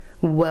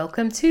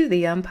Welcome to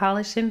the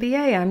Unpolished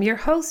MBA. I'm your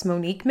host,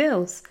 Monique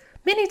Mills.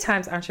 Many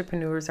times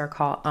entrepreneurs are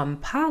called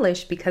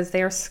unpolished because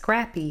they are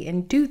scrappy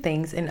and do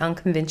things in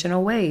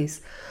unconventional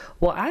ways.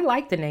 Well, I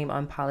like the name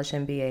Unpolished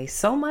MBA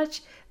so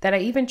much that I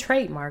even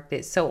trademarked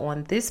it. So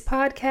on this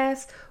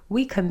podcast,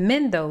 we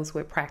commend those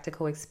with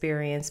practical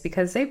experience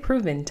because they've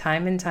proven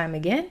time and time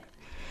again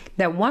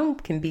that one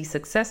can be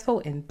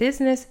successful in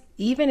business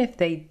even if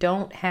they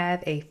don't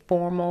have a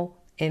formal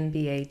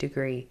MBA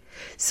degree.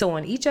 So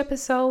on each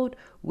episode,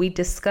 we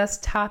discuss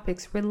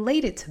topics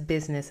related to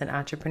business and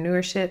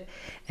entrepreneurship,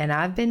 and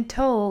I've been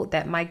told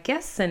that my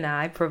guests and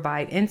I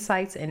provide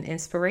insights and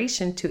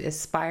inspiration to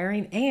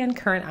aspiring and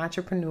current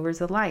entrepreneurs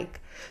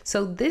alike.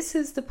 So this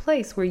is the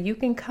place where you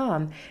can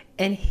come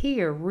and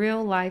hear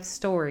real life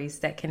stories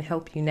that can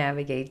help you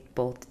navigate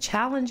both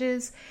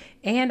challenges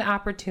and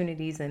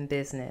opportunities in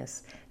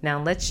business.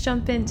 Now let's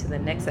jump into the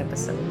next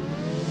episode.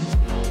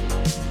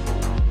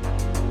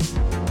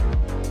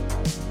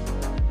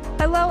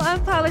 Hello,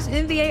 Unpolished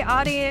MBA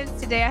audience.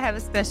 Today I have a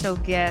special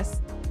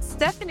guest.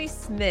 Stephanie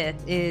Smith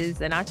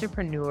is an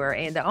entrepreneur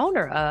and the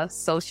owner of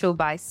Social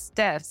by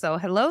Steph. So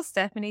hello,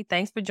 Stephanie.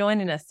 Thanks for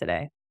joining us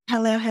today.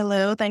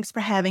 Hello. Thanks for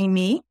having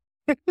me.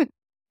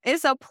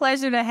 It's a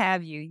pleasure to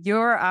have you.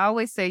 I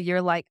always say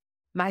you're like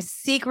my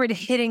secret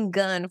hidden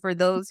gun for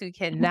those who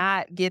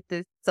cannot get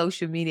this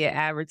social media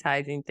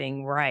advertising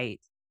thing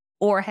right,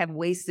 or have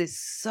wasted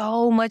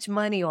so much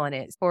money on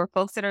it. For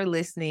folks that are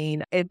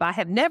listening, if I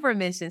have never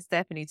mentioned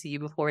Stephanie to you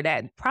before,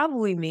 that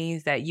probably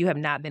means that you have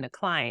not been a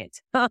client.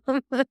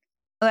 But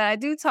I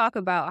do talk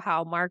about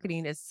how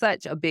marketing is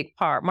such a big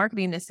part.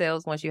 Marketing and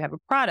sales, once you have a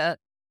product,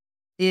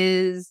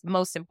 is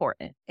most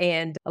important.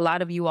 And a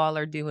lot of you all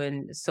are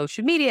doing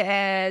social media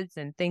ads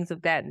and things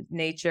of that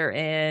nature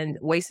and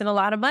wasting a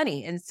lot of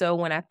money. And so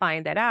when I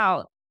find that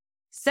out,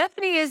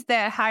 Stephanie is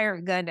that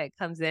hired gun that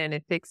comes in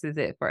and fixes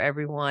it for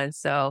everyone.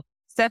 So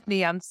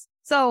Stephanie, I'm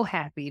so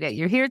happy that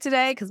you're here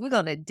today because we're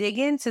going to dig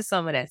into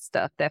some of that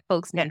stuff that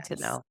folks need to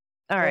know.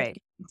 All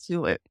right. Let's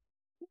do it.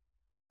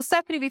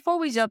 Stephanie, before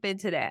we jump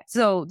into that,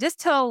 so just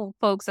tell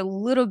folks a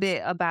little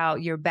bit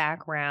about your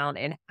background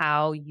and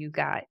how you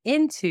got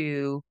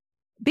into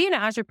being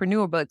an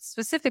entrepreneur, but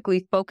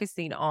specifically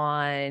focusing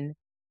on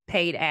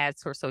paid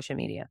ads for social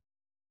media.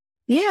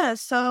 Yeah,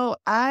 so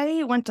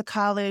I went to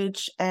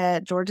college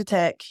at Georgia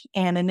Tech,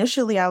 and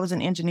initially I was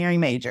an engineering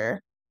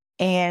major.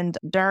 And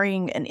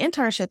during an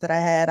internship that I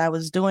had, I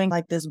was doing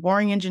like this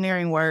boring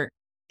engineering work,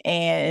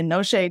 and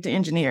no shade to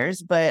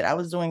engineers, but I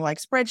was doing like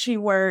spreadsheet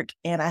work,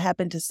 and I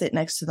happened to sit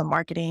next to the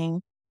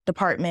marketing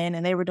department,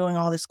 and they were doing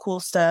all this cool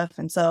stuff.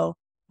 And so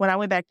when I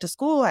went back to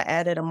school, I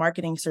added a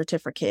marketing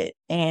certificate,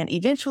 and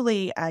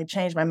eventually I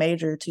changed my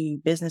major to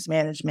business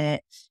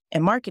management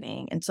and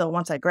marketing. And so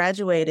once I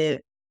graduated,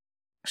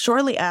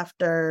 shortly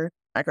after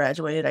I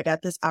graduated, I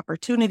got this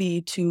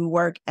opportunity to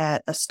work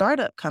at a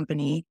startup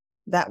company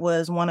that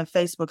was one of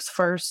Facebook's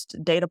first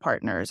data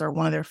partners or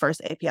one of their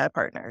first API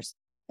partners.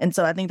 And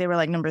so I think they were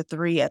like number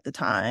 3 at the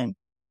time.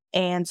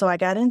 And so I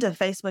got into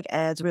Facebook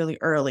ads really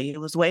early. It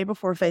was way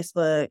before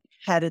Facebook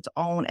had its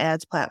own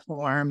ads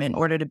platform. In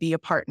order to be a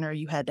partner,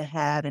 you had to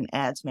have an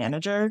ads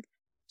manager.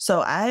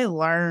 So I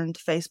learned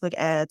Facebook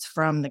ads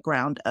from the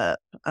ground up.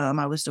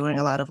 I was doing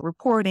a lot of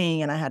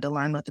reporting, and I had to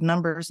learn what the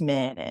numbers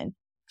meant and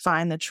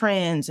find the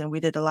trends. And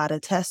we did a lot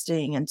of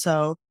testing. And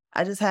so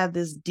I just have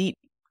this deep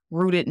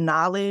rooted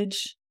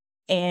knowledge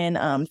in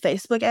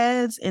Facebook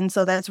ads. And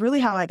so that's really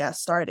how I got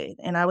started.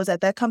 And I was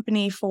at that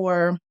company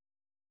for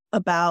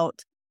about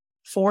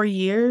 4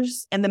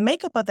 years. And the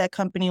makeup of that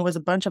company was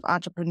a bunch of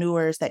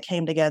entrepreneurs that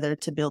came together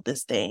to build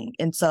this thing.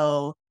 And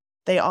so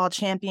they all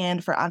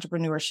championed for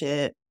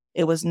entrepreneurship.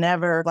 It was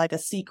never like a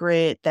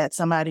secret that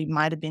somebody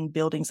might have been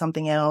building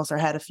something else or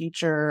had a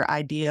future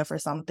idea for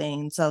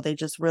something. So they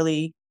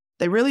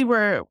really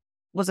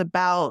was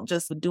about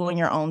just doing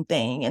your own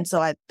thing. And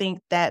so I think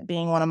that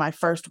being one of my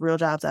first real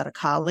jobs out of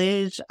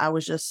college, I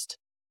was just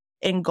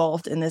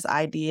engulfed in this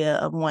idea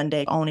of one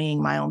day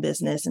owning my own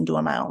business and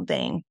doing my own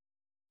thing.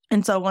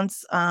 And so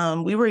once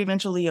we were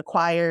eventually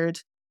acquired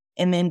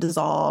and then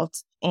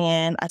dissolved,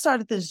 and I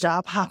started this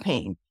job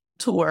hopping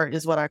tour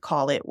is what I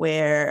call it,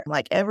 where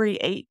like every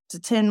 8 to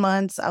 10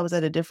 months, I was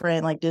at a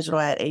different like digital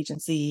ad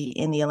agency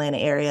in the Atlanta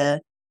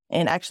area,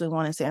 and actually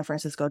one in San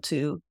Francisco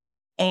too.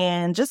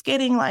 And just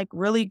getting like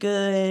really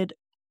good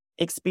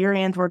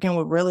experience working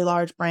with really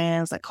large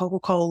brands like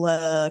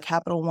Coca-Cola,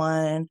 Capital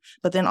One,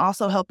 but then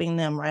also helping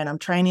them, right? I'm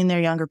training their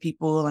younger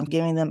people. I'm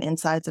giving them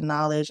insights and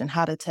knowledge and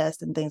how to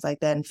test and things like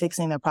that and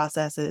fixing their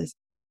processes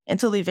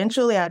until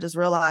eventually I just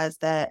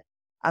realized that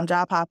I'm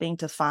job hopping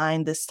to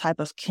find this type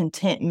of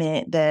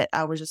contentment that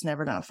I was just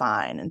never going to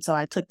find. And so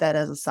I took that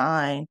as a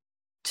sign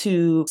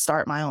to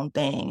start my own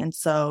thing. And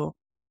so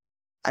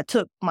I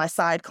took my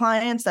side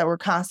clients that were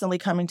constantly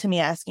coming to me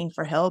asking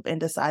for help and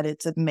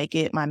decided to make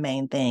it my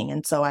main thing.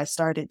 And so I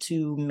started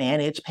to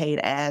manage paid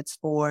ads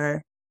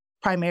for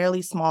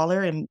primarily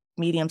smaller and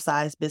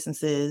medium-sized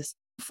businesses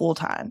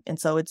full-time. And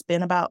so it's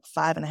been about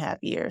 5.5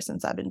 years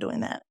since I've been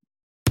doing that.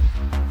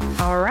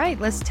 All right,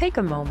 let's take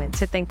a moment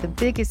to thank the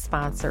biggest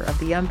sponsor of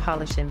the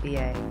Unpolished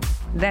MBA.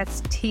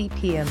 That's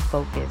TPM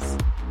Focus.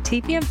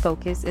 TPM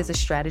Focus is a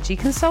strategy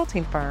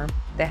consulting firm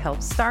that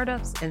helps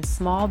startups and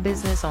small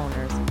business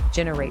owners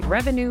generate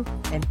revenue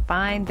and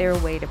find their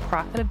way to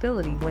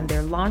profitability when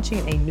they're launching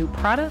a new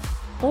product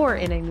or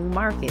in a new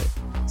market.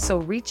 So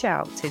reach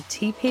out to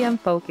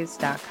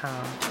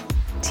tpmfocus.com.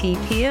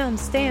 TPM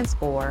stands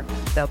for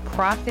The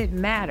Profit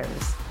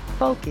Matters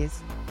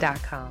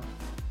Focus.com.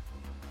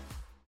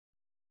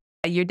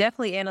 You're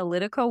definitely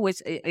analytical,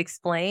 which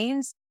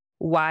explains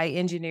why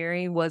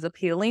engineering was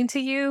appealing to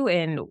you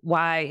and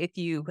why, if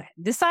you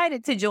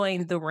decided to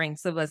join the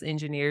ranks of us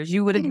engineers,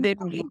 you would have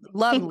been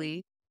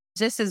lovely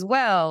just as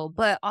well.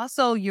 But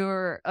also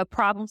you're a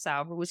problem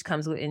solver, which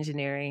comes with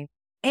engineering,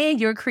 and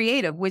you're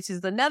creative, which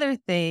is another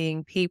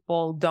thing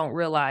people don't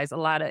realize. A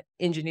lot of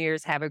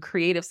engineers have a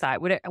creative side,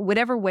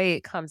 whatever way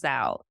it comes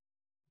out.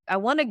 I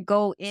want to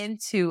go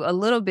into a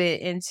little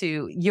bit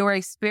into your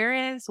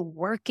experience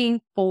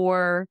working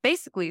for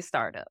basically a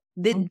startup.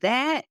 Did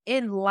that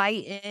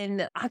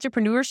enlighten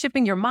entrepreneurship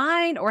in your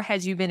mind, or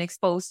had you been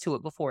exposed to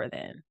it before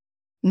then?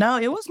 No,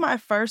 it was my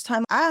first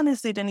time. I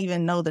honestly didn't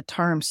even know the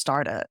term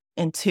startup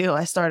until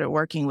I started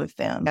working with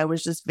them. I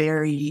was just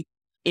very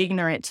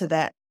ignorant to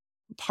that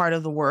part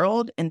of the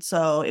world. And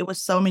so it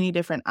was so many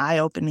different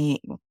eye-opening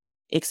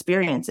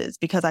experiences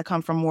because I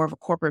come from more of a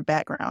corporate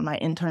background. My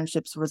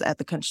internships was at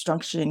the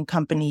construction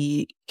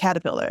company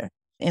Caterpillar.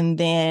 And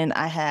then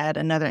I had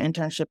another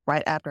internship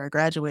right after I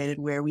graduated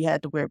where we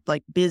had to wear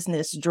like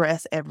business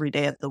dress every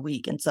day of the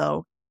week. And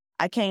so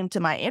I came to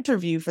my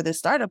interview for this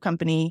startup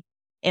company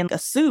in a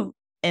suit,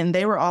 and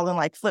they were all in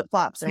like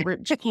flip-flops and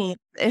ripped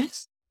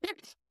jeans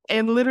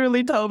and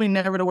literally told me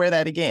never to wear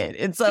that again.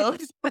 And so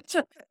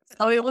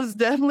it was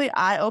definitely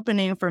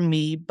eye-opening for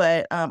me.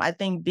 But I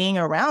think being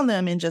around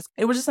them and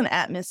it was just an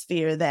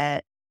atmosphere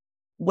that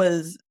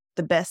was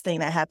the best thing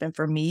that happened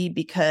for me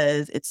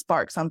because it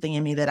sparked something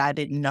in me that I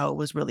didn't know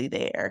was really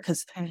there.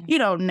 Because,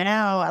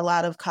 now a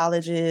lot of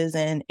colleges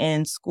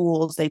and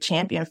schools, they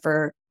champion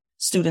for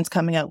students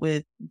coming up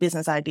with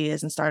business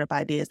ideas and startup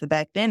ideas. But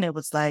back then it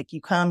was like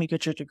you come, you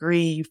get your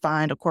degree, you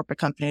find a corporate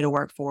company to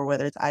work for,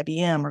 whether it's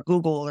IBM or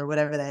Google or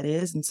whatever that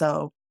is. And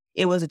so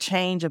it was a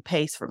change of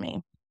pace for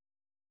me.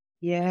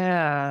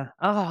 Yeah.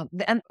 Oh,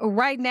 and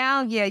right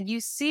now,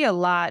 you see a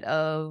lot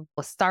of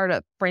a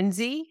startup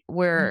frenzy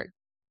where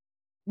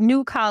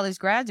new college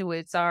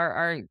graduates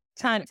are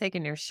kind of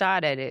taking their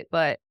shot at it.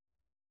 But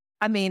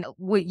I mean,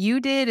 what you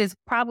did is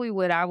probably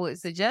what I would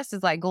suggest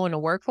is like going to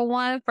work for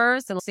one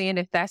first and seeing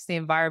if that's the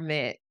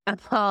environment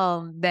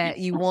that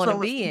you want to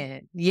be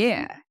in.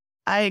 Yeah.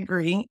 I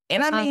agree.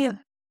 And I mean,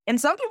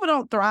 and some people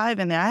don't thrive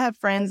in there. I have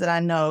friends that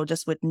I know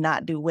just would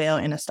not do well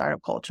in a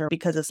startup culture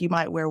because you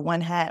might wear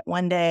one hat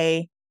one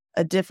day,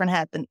 a different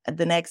hat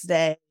the next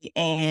day.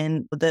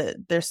 And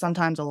there's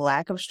sometimes a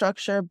lack of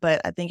structure,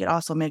 but I think it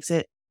also makes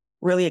it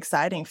really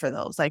exciting for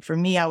those. Like for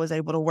me, I was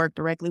able to work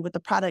directly with the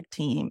product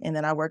team, and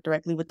then I worked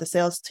directly with the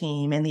sales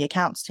team and the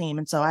accounts team.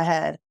 And so I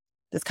had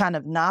this kind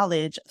of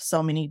knowledge of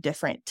so many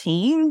different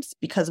teams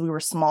because we were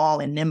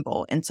small and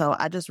nimble. And so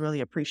I just really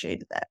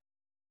appreciated that.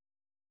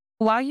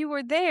 While you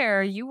were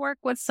there, you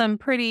worked with some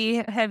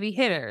pretty heavy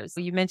hitters.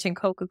 You mentioned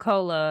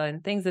Coca-Cola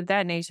and things of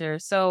that nature.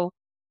 So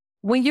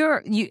when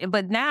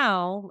but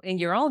now in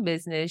your own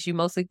business, you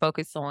mostly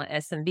focus on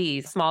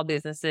SMBs, small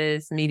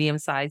businesses,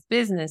 medium-sized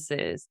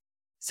businesses.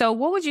 So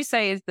what would you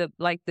say is the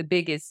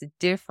biggest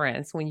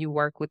difference when you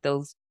work with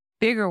those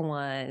bigger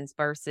ones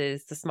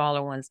versus the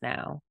smaller ones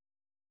now?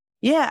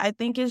 Yeah, I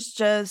think it's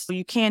just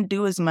you can't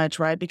do as much,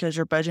 right? Because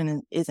your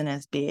budget isn't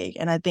as big.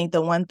 And I think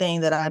the one thing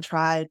that I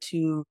try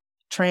to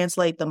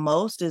translate the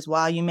most is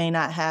while you may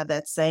not have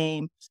that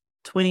same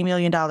 $20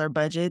 million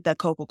budget that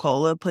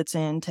Coca-Cola puts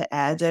into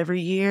ads every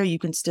year, you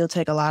can still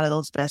take a lot of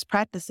those best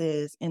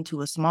practices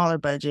into a smaller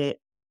budget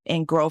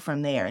and grow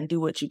from there and do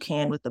what you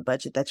can with the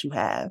budget that you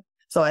have.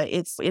 So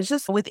it's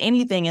just with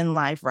anything in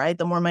life, right?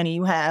 The more money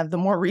you have, the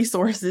more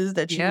resources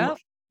that you have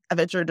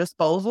at your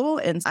disposal.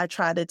 And I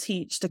try to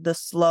teach the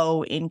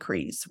slow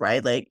increase,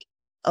 right? Like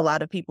a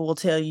lot of people will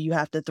tell you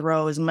have to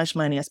throw as much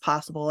money as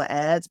possible at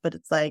ads, but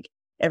it's like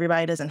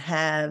everybody doesn't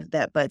have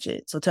that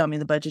budget. So tell me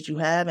the budget you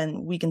have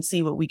and we can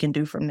see what we can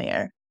do from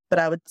there. But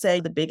I would say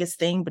the biggest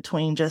thing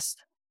between just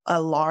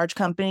a large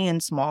company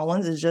and small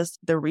ones is just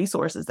the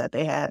resources that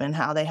they have and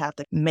how they have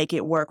to make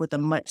it work with a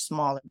much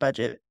smaller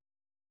budget.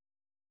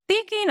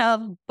 Speaking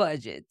of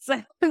budgets,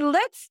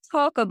 let's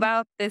talk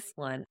about this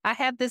one. I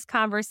have this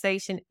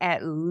conversation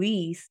at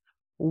least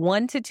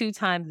 1 to 2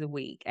 times a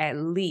week, at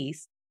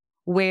least,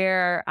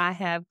 where I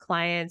have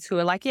clients who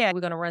are like, yeah, we're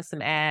going to run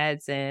some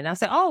ads. And I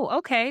say, oh,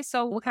 okay.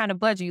 So what kind of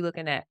budget are you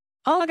looking at?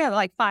 Oh, I got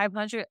like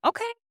 500.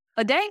 Okay.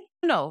 A day?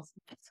 No,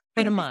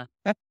 in a month.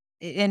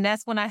 And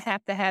that's when I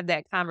have to have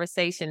that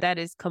conversation. That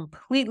is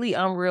completely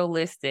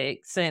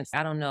unrealistic since,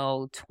 I don't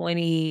know,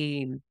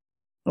 2015.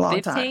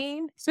 Long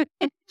time.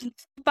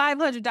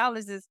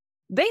 $500 is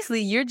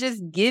basically you're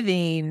just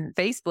giving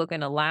Facebook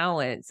an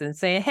allowance and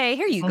saying, hey,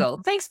 here you go.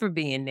 Mhm. Thanks for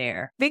being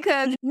there.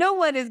 Because no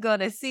one is going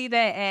to see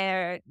that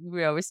and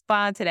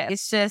respond to that.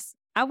 It's just,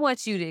 I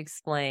want you to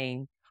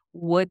explain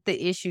what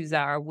the issues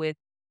are with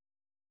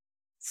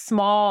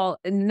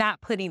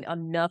not putting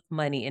enough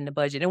money in the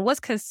budget and what's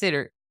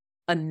considered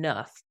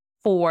enough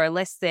for,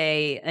 let's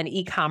say, an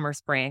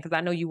e-commerce brand. Because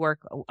I know you work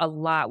a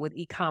lot with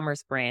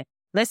e-commerce brand.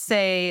 Let's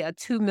say a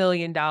 $2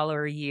 million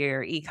a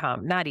year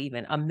not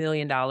even $1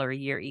 million a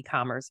year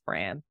e-commerce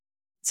brand.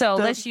 So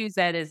The let's use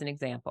that as an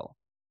example.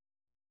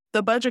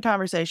 the budget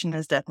conversation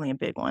is definitely a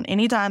big one.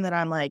 Anytime that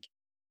I'm like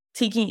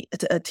teaching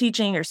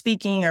or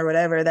speaking or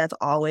whatever, that's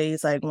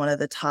always like one of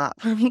the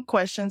top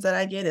questions that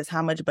I get is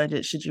how much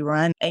budget should you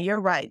run? And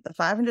you're right, the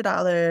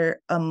 $500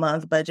 a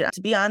month budget,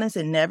 to be honest,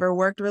 it never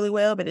worked really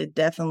well, but it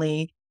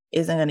definitely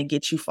isn't going to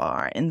get you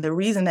far. And the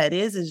reason that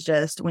is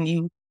just when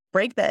you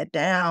break that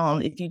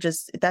down, if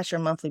that's your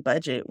monthly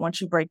budget,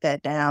 once you break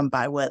that down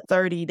by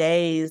 30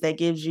 days, that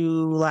gives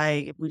you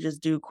like, if we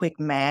just do quick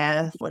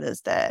math, what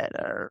is that?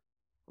 Or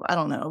I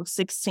don't know,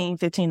 $16,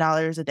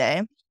 $15 a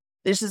day.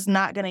 This is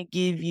not going to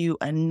give you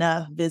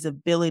enough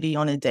visibility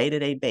on a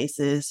day-to-day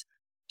basis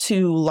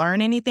to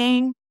learn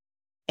anything.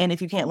 And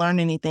if you can't learn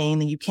anything,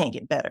 then you can't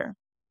get better.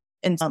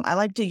 And I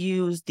like to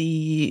use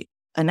the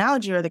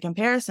analogy or the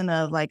comparison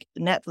of like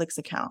Netflix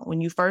account. When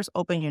you first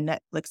open your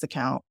Netflix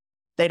account,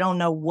 they don't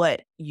know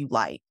what you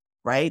like,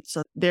 right?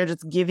 So they're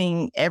just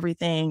giving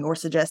everything or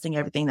suggesting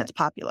everything that's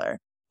popular.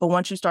 But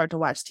once you start to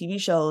watch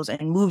TV shows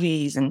and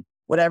movies and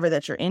whatever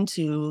that you're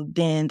into,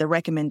 then the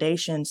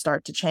recommendations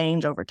start to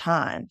change over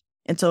time.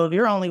 And so if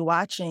you're only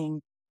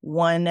watching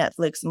one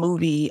Netflix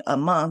movie a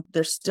month,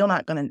 they're still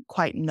not going to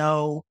quite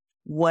know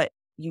what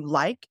you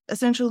like,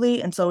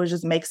 essentially. And so it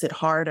just makes it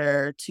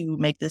harder to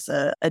make this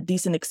a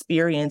decent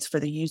experience for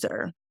the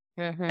user.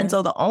 And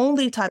so the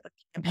only type of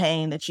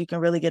campaign that you can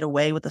really get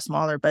away with a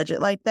smaller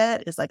budget like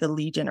that is like a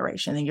lead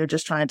generation, and you're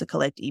just trying to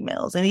collect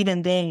emails. And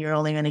even then, you're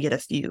only going to get a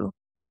few.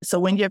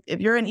 So if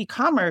you're an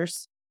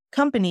e-commerce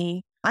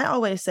company, I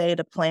always say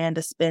to plan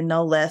to spend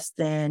no less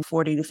than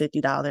 $40 to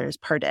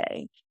 $50 per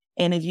day.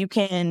 And if you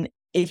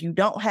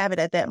don't have it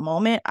at that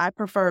moment, I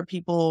prefer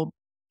people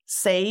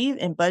save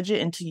and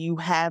budget until you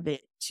have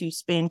it to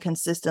spend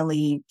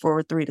consistently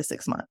for 3 to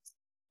 6 months.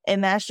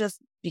 And that's just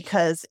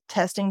because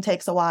testing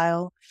takes a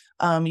while.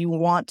 You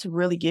want to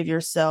really give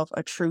yourself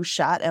a true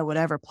shot at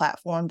whatever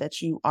platform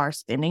that you are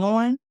spending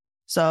on.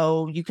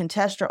 So you can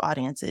test your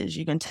audiences.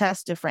 You can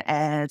test different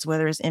ads,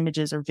 whether it's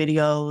images or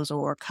videos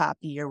or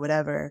copy or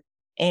whatever.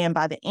 And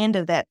by the end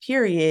of that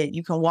period,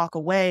 you can walk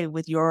away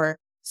with your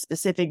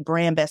specific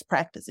brand best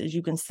practices.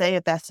 You can say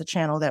if that's the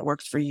channel that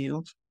works for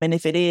you. And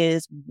if it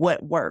is,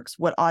 what works,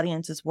 what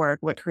audiences work,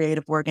 what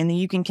creative work. And then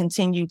you can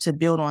continue to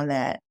build on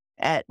that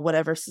at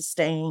whatever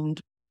sustained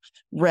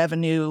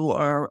revenue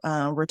or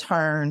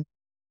return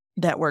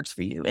that works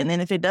for you. And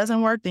then if it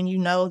doesn't work, then you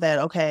know that,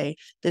 okay,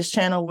 this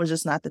channel was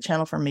just not the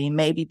channel for me.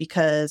 Maybe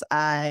because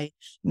I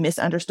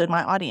misunderstood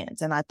my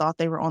audience and I thought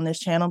they were on this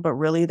channel, but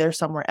really they're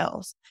somewhere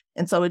else.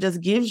 And so it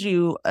just gives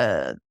you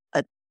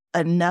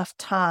enough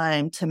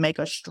time to make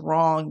a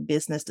strong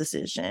business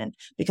decision.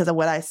 Because of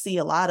what I see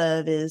a lot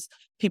of is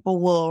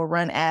people will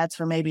run ads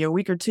for maybe a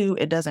week or two.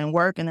 It doesn't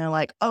work. And they're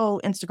like,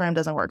 oh, Instagram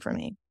doesn't work for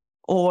me.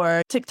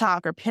 Or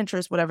TikTok or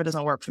Pinterest, whatever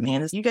doesn't work for me.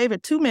 And you gave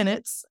it 2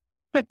 minutes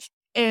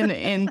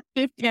and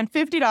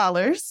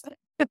 $50.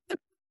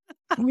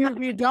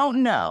 We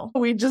don't know.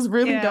 We just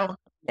really don't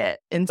yet.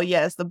 And so,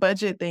 yes, the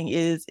budget thing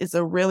is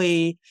a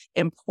really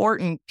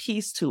important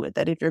piece to it,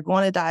 that if you're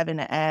going to dive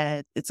into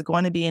ads, it's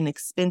going to be an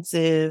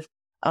expensive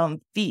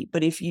feat.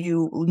 But if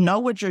you know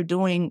what you're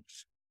doing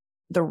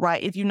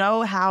if you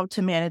know how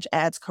to manage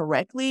ads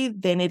correctly,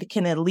 then it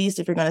can, at least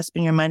if you're going to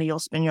spend your money, you'll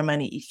spend your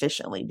money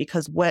efficiently.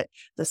 Because what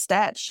the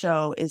stats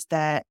show is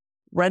that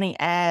running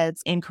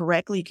ads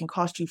incorrectly can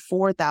cost you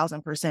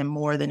 4,000%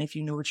 more than if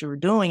you knew what you were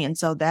doing. And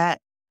so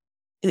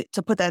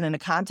to put that into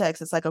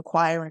context, it's like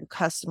acquiring a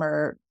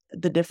customer,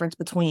 the difference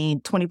between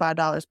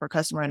 $25 per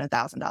customer and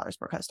 $1,000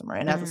 per customer.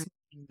 And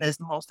as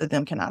most of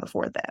them cannot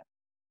afford that.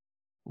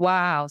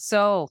 Wow.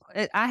 So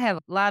I have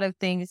a lot of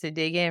things to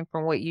dig in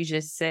from what you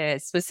just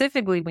said,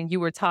 specifically when you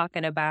were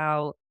talking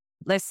about,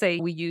 let's say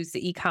we use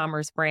the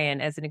e-commerce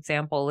brand as an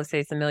example. Let's say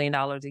it's $1 million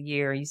a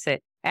year. You said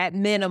at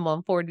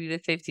minimum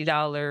 $40 to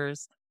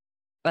 $50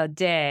 a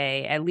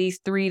day, at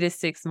least 3 to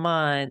 6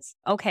 months.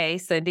 Okay.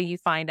 So then you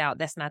find out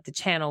that's not the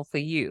channel for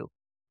you.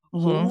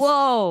 Mm-hmm.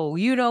 Whoa,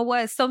 you know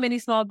what? So many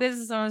small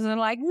business owners are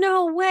like,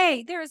 no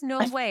way. There is no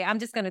way. I'm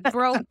just going to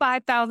throw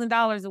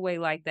 $5,000 away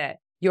like that.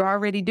 You're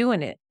already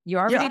doing it. You're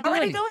already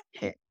doing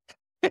it.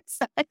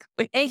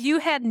 Exactly. And you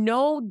had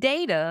no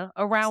data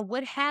around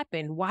what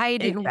happened, why it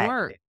didn't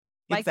work.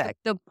 Like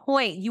the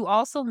point, you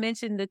also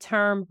mentioned the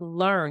term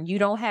learn. You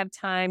don't have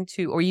time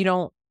to, or you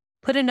don't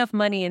put enough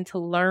money in to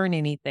learn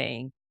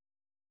anything.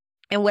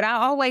 And what I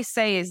always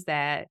say is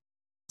that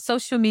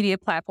social media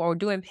platform or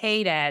doing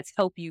paid ads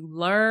help you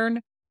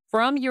learn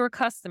from your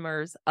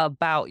customers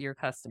about your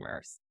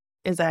customers.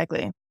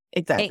 Exactly.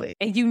 Exactly.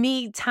 And you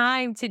need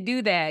time to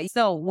do that.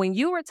 So when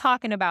you were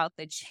talking about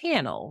the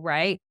channel,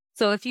 right?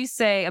 So if you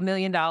say $1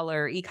 million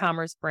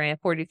e-commerce brand,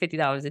 $40,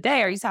 $50 a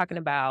day, are you talking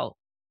about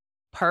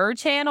per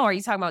channel? Are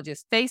you talking about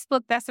just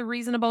Facebook? That's a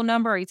reasonable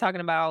number. Are you talking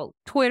about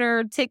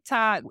Twitter,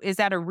 TikTok? Is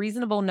that a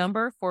reasonable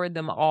number for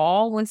them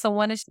all when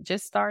someone is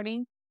just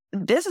starting?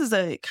 This is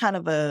a kind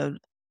of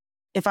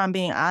if I'm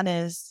being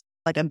honest,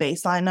 like a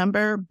baseline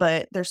number,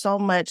 but there's so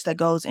much that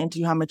goes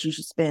into how much you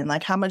should spend.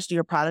 Like, how much do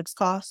your products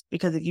cost?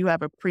 Because if you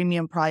have a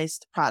premium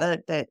priced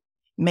product that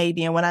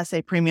maybe, and when I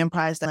say premium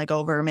priced, like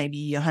over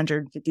maybe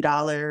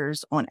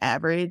 $150 on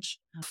average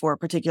for a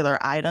particular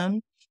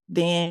item,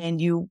 then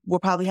you will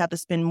probably have to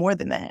spend more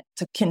than that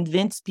to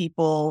convince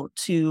people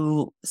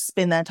to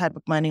spend that type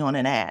of money on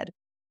an ad.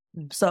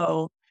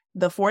 So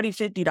the $40,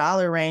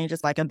 $50 range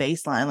is like a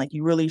baseline. Like,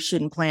 you really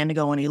shouldn't plan to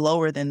go any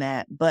lower than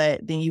that.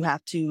 But then you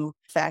have to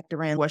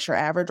factor in what's your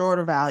average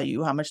order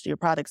value, how much do your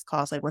products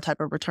cost, like what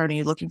type of return are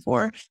you looking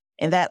for?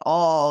 And that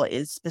all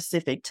is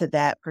specific to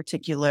that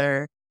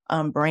particular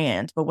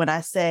brand. But when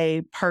I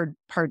say per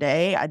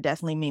day, I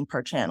definitely mean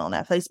per channel.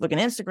 Now, Facebook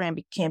and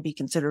Instagram can be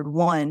considered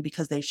one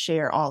because they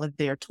share all of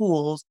their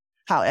tools.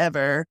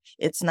 However,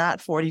 it's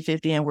not 40,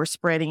 50, and we're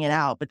spreading it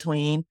out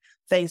between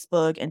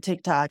Facebook and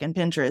TikTok and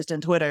Pinterest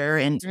and Twitter,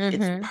 and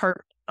it's per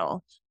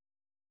channel.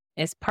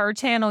 It's per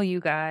channel,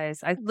 you guys.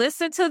 I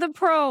listen to the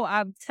pro.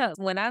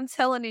 When I'm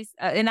telling these,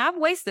 and I've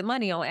wasted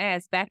money on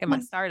ads back in my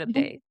startup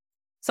days.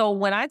 So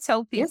when I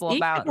tell people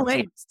about,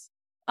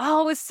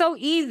 oh, it's so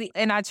easy,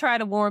 and I try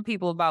to warn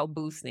people about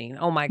boosting.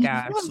 Oh my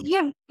gosh,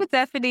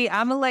 Stephanie,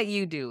 I'm gonna let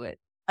you do it.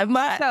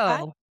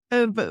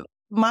 The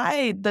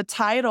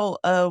title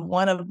of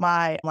one of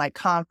my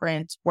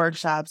conference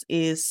workshops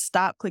is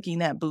 "Stop Clicking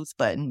That Boost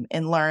Button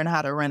and Learn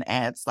How to Run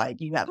Ads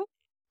Like You Have."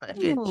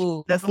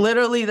 That's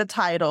literally the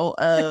title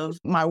of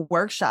my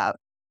workshop.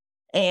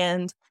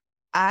 And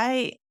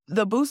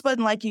the boost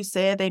button, like you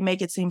said, they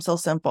make it seem so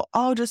simple.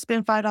 Oh, just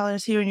spend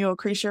 $5 here and you'll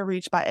increase your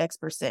reach by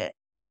X%.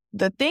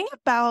 The thing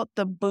about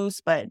the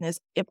boost button is,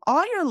 if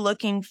all you're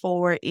looking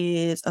for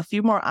is a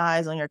few more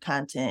eyes on your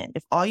content,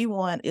 if all you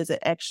want is an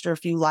extra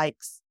few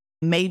likes,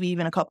 maybe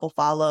even a couple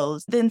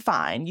follows, then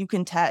fine, you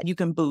can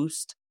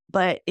boost.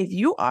 But if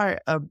you are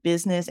a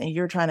business and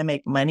you're trying to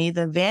make money,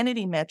 the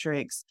vanity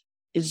metrics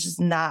is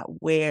just not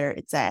where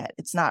it's at.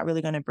 It's not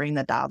really going to bring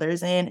the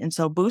dollars in. And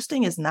so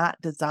boosting is not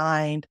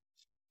designed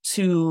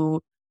to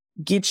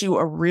get you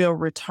a real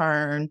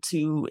return.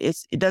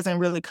 It doesn't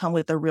really come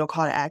with a real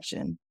call to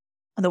action.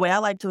 The way I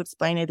like to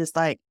explain it is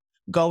like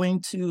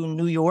going to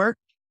New York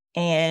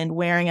and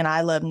wearing an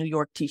I Love New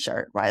York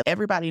t-shirt, right?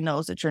 Everybody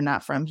knows that you're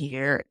not from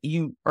here.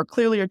 You are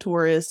clearly a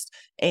tourist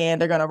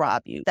and they're going to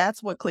rob you.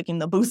 That's what clicking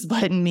the boost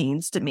button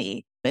means to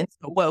me. And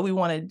so what we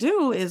want to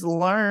do is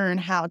learn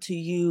how to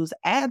use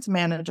Ads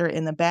Manager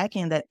in the back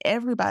end that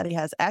everybody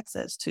has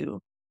access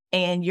to.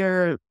 And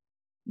your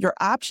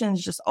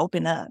options just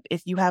open up.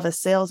 If you have a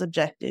sales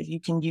objective, you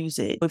can use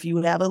it. If you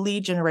have a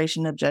lead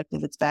generation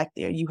objective, it's back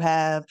there. You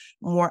have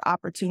more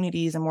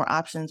opportunities and more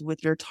options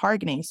with your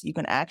targeting, so you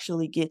can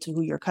actually get to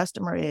who your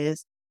customer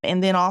is.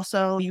 And then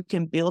also you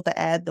can build the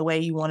ad the way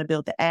you want to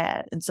build the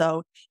ad. And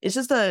so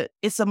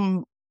it's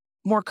a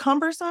more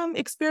cumbersome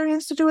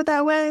experience to do it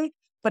that way,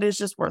 but it's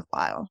just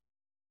worthwhile.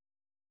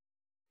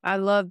 I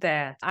love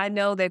that. I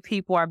know that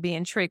people are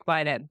being tricked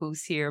by that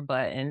boost here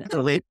button.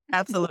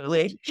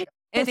 Absolutely.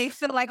 And they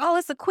feel like, oh,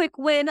 it's a quick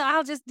win.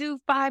 I'll just do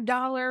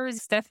 $5.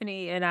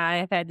 Stephanie and I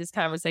have had this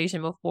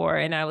conversation before,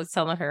 and I was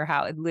telling her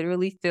how it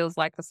literally feels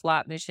like a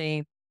slot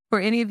machine. For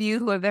any of you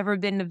who have ever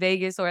been to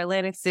Vegas or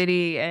Atlantic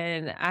City,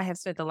 and I have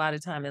spent a lot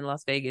of time in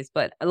Las Vegas,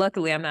 but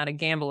luckily I'm not a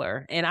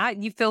gambler,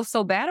 and you feel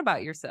so bad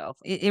about yourself.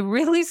 It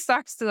really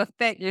starts to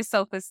affect your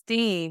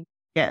self-esteem.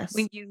 Yes.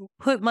 When you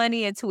put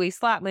money into a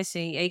slot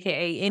machine,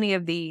 AKA any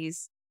of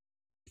these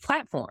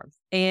platforms,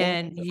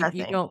 and you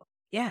don't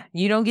get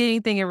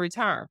anything in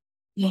return.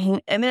 Mm-hmm.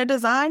 And they're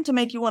designed to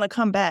make you want to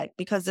come back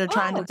because they're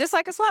trying to... Just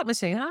like a slot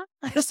machine, huh?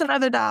 Just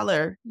another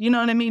dollar. You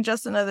know what I mean?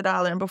 Just another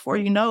dollar. And before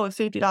you know it,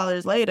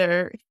 $50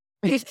 later,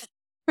 you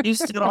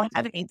still don't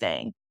have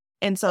anything.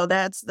 And so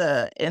that's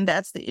the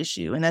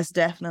issue. And that's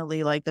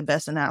definitely like the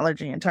best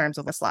analogy in terms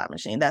of a slot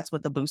machine. That's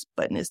what the boost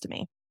button is to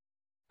me.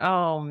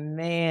 Oh,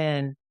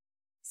 man.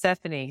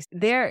 Stephanie,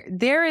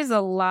 there is a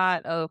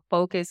lot of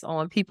focus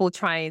on people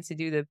trying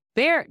to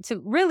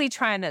really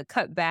trying to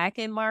cut back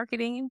in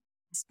marketing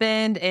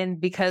spend, and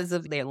because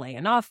of they're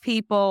laying off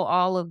people,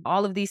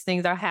 all of these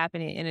things are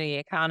happening in the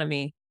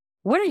economy.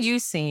 What are you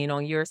seeing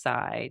on your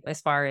side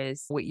as far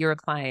as with your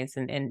clients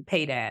and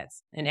paid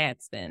ads and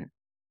ad spend?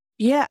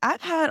 Yeah,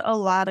 I've had a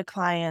lot of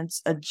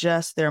clients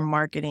adjust their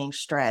marketing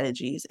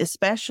strategies,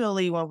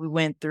 especially when we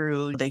went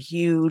through the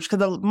huge,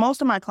 because most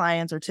of my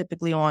clients are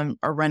typically are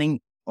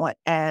running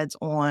ads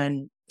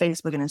on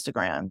Facebook and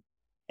Instagram.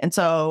 And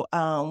so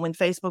when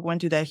Facebook went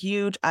through that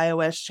huge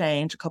iOS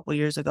change a couple of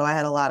years ago, I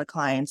had a lot of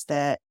clients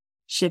that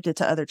shifted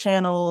to other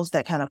channels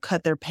that kind of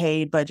cut their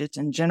paid budgets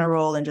in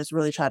general and just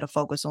really try to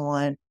focus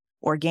on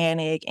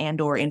organic and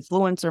or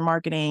influencer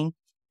marketing.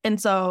 And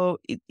so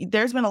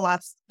there's been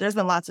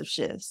lots of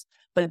shifts,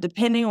 but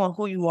depending on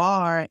who you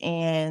are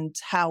and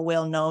how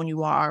well known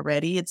you are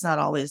already, it's not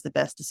always the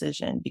best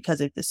decision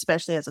because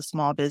especially as a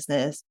small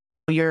business,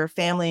 your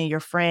family and your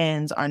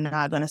friends are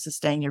not going to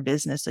sustain your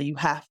business. So you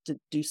have to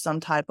do some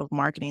type of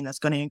marketing that's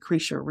going to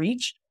increase your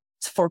reach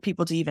for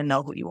people to even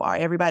know who you are.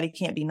 Everybody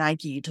can't be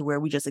Nike to where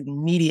we just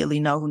immediately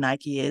know who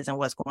Nike is and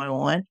what's going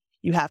on.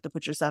 You have to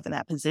put yourself in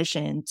that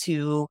position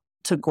to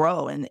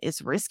grow, and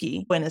it's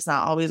risky and it's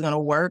not always going to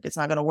work. It's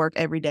not going to work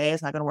every day.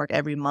 It's not going to work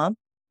every month.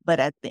 But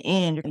at the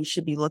end, you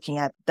should be looking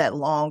at that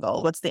long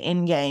goal. What's the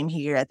end game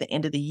here at the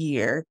end of the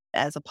year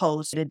as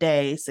opposed to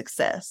today's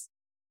success?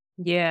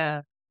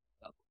 Yeah.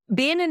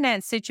 Being in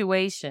that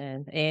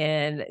situation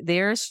and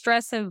there's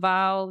stress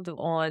involved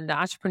on the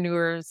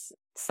entrepreneur's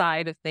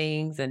side of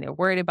things, and they're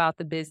worried about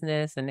the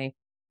business and they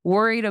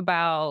worried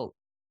about,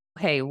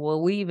 hey,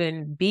 will we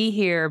even be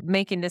here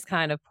making this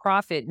kind of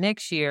profit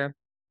next year?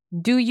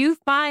 Do you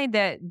find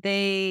that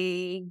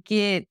they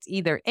get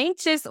either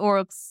anxious or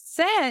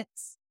upset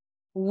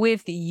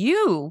with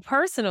you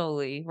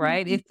personally,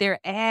 right? Mhm. If their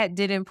ad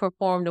didn't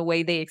perform the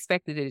way they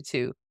expected it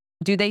to,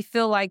 do they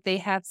feel like they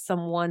have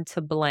someone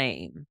to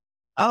blame?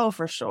 Oh,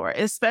 for sure.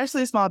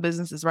 Especially small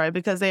businesses, right?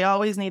 Because they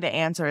always need an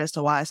answer as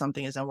to why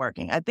something isn't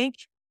working. I think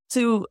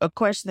to a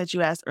question that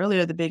you asked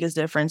earlier, the biggest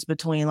difference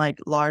between like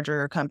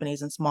larger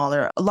companies and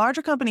smaller,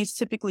 larger companies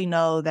typically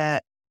know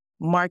that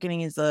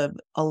marketing is a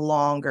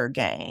longer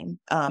game.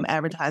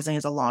 Advertising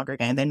is a longer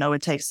game. They know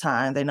it takes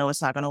time. They know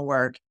it's not going to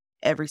work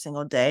every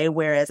single day.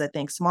 Whereas I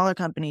think smaller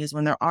companies,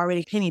 when they're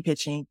already penny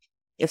pitching,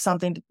 if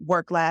something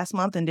worked last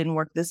month and didn't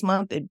work this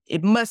month,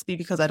 it must be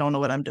because I don't know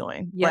what I'm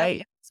doing, Yep.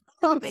 right?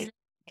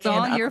 It's And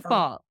all your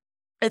fault.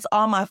 it's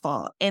all my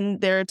fault.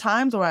 And there are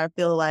times where I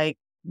feel like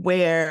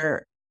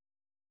where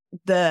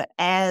the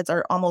ads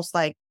are almost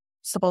like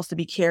supposed to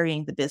be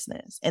carrying the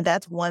business. And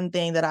that's one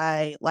thing that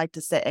I like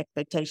to set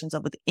expectations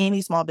of with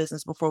any small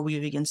business before we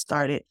even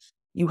started.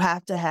 You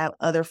have to have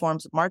other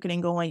forms of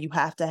marketing going. You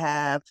have to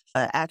have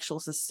actual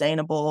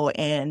sustainable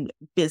and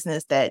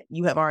business that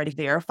you have already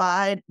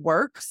verified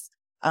works,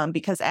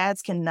 because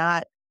ads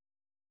cannot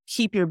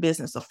keep your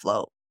business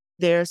afloat.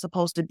 They're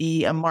supposed to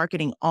be a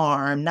marketing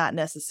arm, not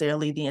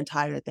necessarily the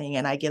entire thing.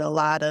 And I get a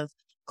lot of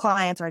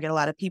clients, or I get a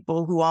lot of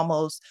people who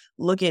almost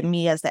look at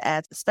me as the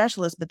ad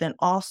specialist, but then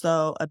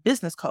also a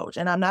business coach.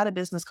 And I'm not a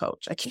business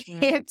coach. I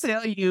can't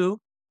tell you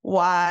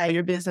why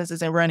your business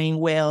isn't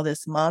running well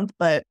this month,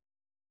 but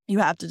you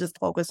have to just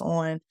focus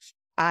on,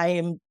 I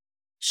am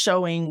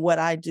showing what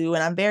I do,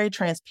 and I'm very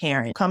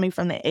transparent. Coming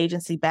from the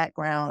agency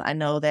background, I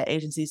know that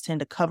agencies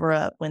tend to cover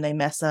up when they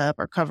mess up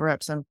or cover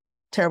up some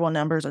terrible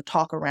numbers or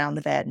talk around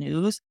the bad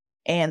news.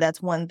 And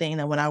that's one thing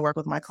that when I work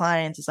with my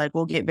clients, it's like,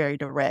 we'll get very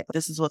direct.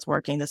 This is what's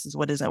working. This is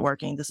what isn't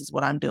working. This is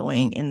what I'm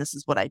doing. And this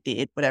is what I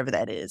did, whatever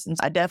that is. And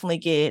I definitely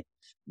get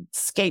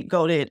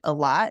scapegoated a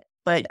lot,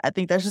 but I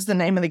think that's just the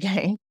name of the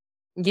game.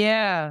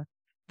 Yeah.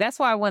 That's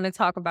why I want to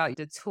talk about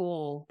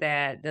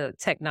the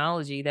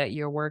technology that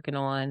you're working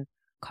on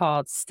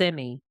called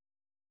Semi.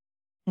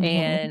 Mhm.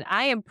 And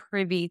I am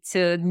privy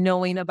to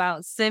knowing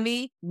about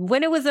Semi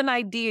when it was an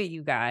idea,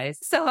 you guys.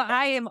 So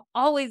I am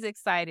always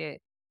excited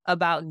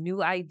about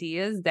new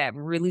ideas that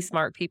really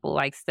smart people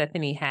like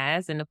Stephanie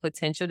has and the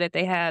potential that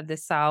they have to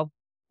solve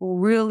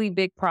really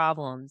big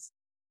problems.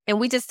 And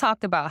we just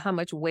talked about how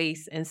much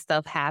waste and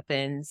stuff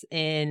happens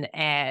in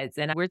ads.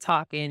 And we're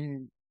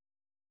talking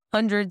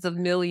hundreds of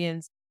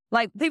millions.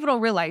 Like, people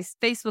don't realize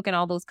Facebook and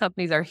all those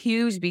companies are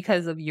huge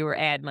because of your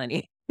ad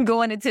money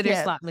going into their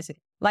Yes, slot machine.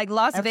 Like,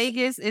 Las absolutely.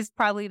 Vegas is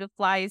probably the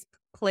flyest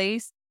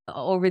place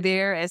over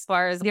there as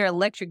far as their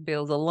electric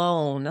bills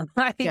alone,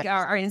 I think Yes.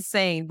 are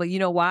insane. But you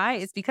know why?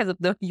 It's because of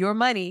your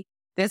money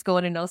that's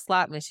going in those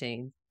slot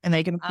machines. And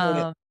they can afford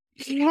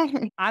it.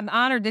 Um, I'm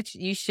honored that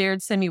you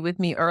shared Semi with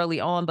me early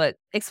on, but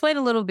explain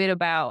a little bit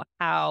about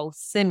how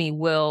Semi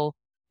will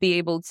be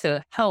able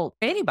to help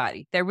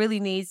anybody that really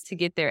needs to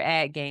get their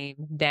ad game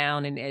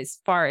down, and as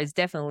far as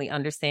definitely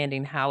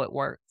understanding how it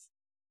works.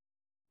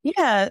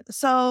 Yeah.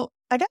 So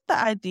I got the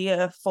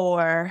idea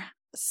for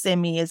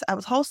Semi is I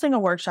was hosting a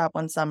workshop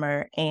one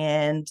summer,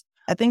 and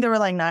I think there were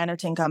like 9 or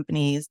 10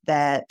 companies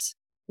that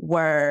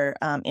were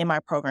in my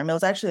program. It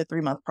was actually a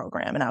 3-month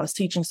program, and I was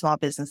teaching small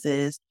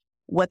businesses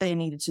what they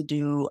needed to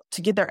do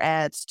to get their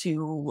ads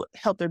to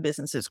help their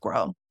businesses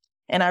grow.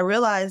 And I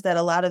realized that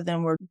a lot of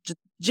them were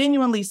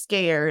genuinely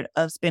scared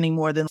of spending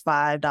more than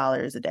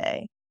 $5 a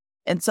day.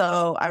 And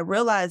so I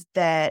realized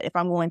that if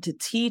I'm going to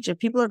teach, if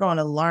people are going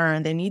to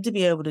learn, they need to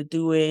be able to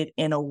do it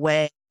in a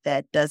way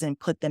that doesn't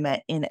put them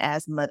in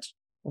as much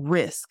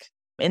risk.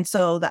 And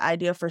so the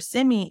idea for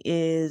Semi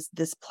is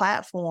this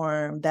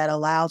platform that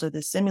allows, or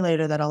this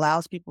simulator that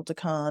allows people to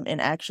come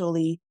and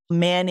actually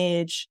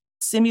manage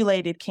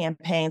simulated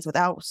campaigns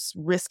without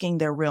risking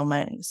their real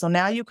money. So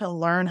now you can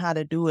learn how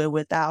to do it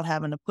without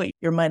having to put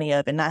your money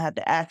up and not have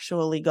to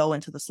actually go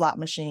into the slot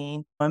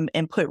machine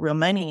and put real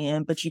money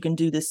in, but you can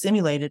do the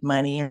simulated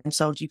money. And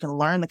so you can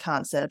learn the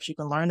concepts, you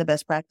can learn the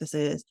best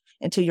practices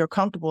until you're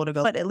comfortable to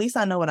go, but at least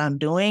I know what I'm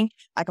doing.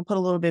 I can put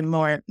a little bit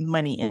more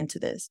money into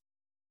this.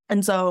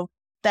 And so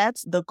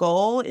that's the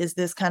goal, is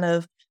this kind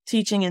of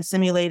teaching and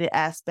simulated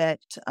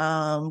aspect,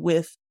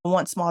 with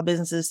want small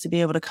businesses to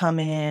be able to come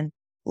in,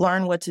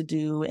 learn what to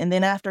do. And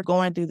then after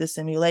going through the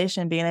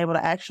simulation, being able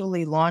to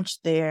actually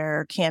launch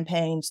their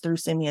campaigns through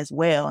Simi as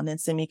well. And then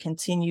Simi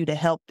continue to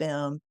help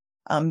them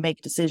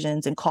make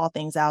decisions and call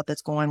things out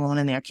that's going on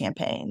in their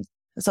campaigns.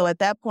 So at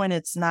that point,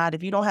 it's not,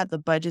 if you don't have the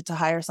budget to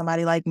hire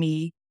somebody like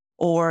me,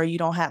 or you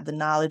don't have the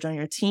knowledge on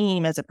your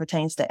team as it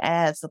pertains to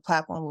ads, the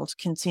platform will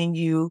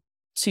continue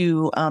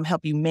to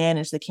help you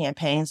manage the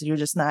campaign. So you're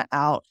just not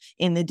out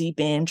in the deep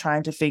end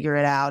trying to figure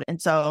it out.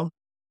 And so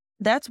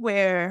that's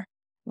where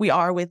we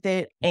are with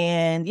it.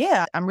 And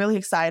yeah, I'm really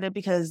excited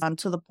because I'm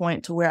to the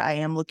point to where I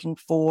am looking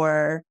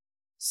for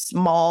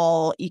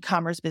small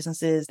e-commerce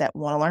businesses that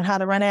want to learn how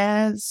to run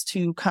ads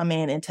to come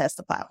in and test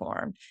the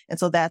platform. And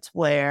so that's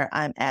where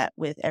I'm at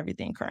with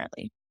everything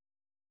currently.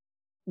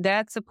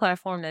 That's a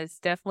platform that's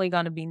definitely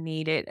going to be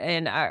needed.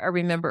 And I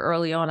remember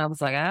early on, I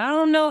was like, I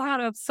don't know how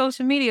the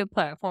social media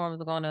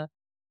platforms are going to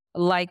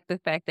like the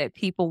fact that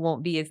people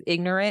won't be as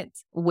ignorant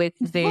with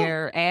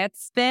their ad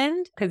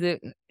spend, because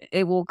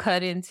it will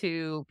cut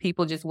into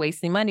people just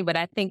wasting money. But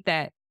I think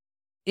that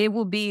it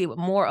will be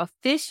more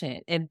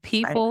efficient, and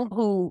people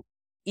who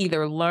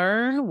either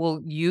learn will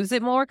use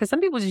it more, because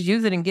some people just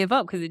use it and give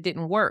up because it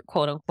didn't work,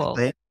 quote unquote.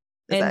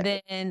 Exactly.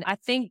 And then I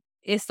think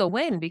it's a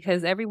win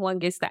because everyone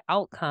gets the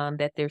outcome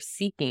that they're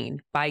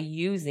seeking by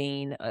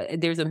using,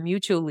 there's a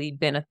mutually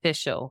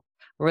beneficial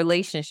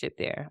relationship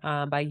there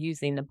by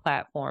using the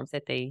platforms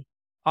that they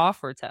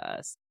offer to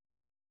us.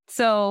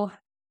 So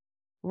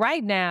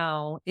right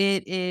now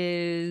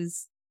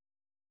it's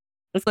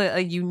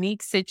a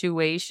unique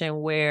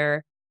situation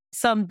where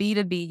some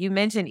B2B, you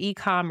mentioned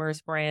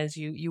e-commerce brands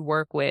you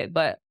work with,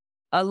 but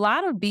a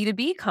lot of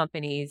B2B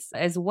companies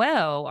as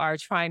well are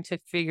trying to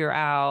figure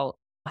out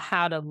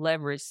how to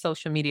leverage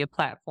social media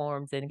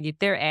platforms and get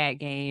their ad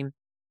game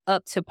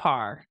up to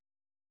par.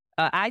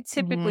 I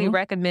typically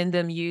recommend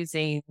them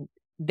using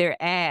their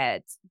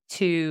ads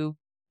to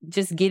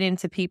just get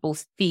into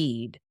people's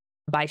feed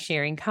by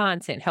sharing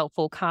content,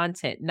 helpful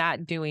content,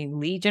 not doing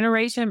lead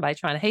generation by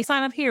trying to, hey,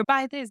 sign up here,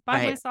 buy this,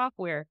 buy my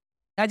software.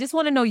 I just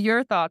want to know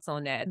your thoughts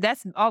on that.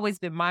 That's always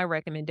been my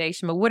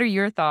recommendation, but what are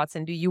your thoughts?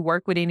 And do you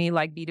work with any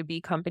like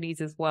B2B companies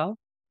as well?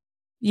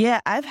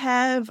 Yeah, I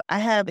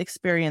have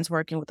experience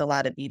working with a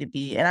lot of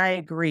B2B, and I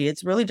agree.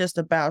 It's really just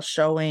about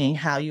showing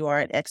how you are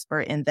an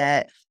expert in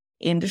that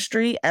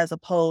industry as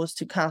opposed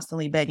to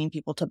constantly begging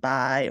people to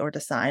buy or to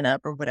sign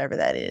up or whatever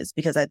that is.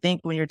 Because I think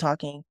when you're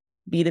talking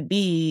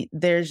B2B,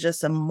 there's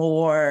just a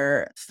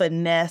more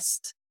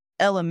finessed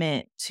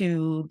element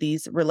to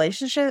these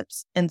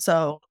relationships. And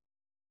so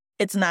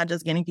it's not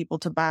just getting people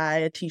to buy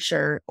a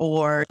t-shirt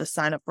or to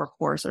sign up for a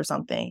course or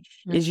something.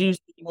 It's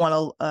usually you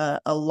want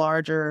a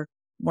larger,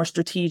 more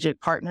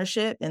strategic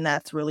partnership. And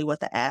that's really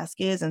what the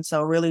ask is. And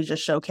so really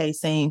just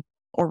showcasing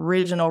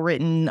original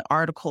written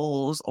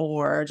articles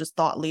or just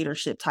thought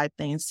leadership type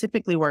things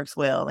typically works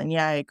well. And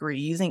yeah, I agree.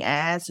 Using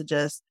ads to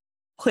just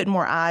put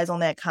more eyes on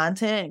that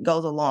content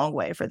goes a long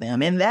way for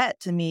them. And that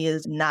to me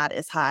is not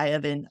as high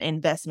of an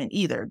investment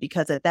either,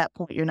 because at that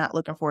point, you're not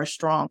looking for a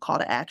strong call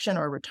to action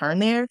or return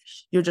there.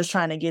 You're just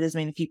trying to get as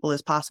many people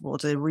as possible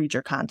to read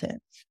your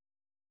content.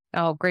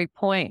 Oh, great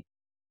point.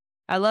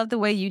 I love the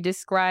way you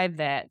describe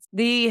that.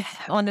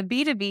 On the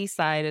B2B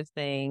side of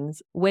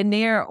things, when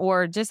they're,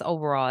 or just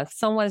overall, if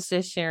someone's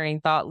just sharing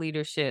thought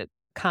leadership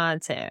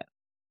content,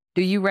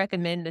 do you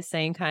recommend the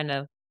same kind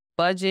of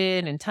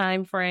budget and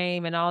time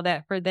frame and all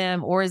that for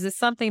them? Or is it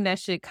something that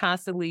should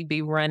constantly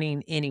be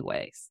running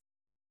anyways?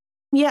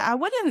 Yeah,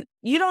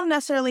 you don't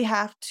necessarily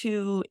have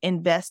to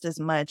invest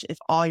as much if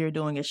all you're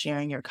doing is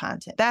sharing your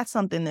content. That's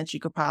something that you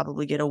could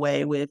probably get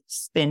away with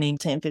spending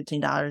 $10,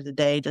 $15 a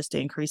day just to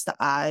increase the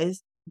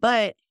eyes.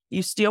 But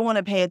you still want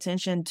to pay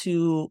attention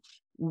to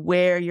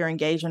where your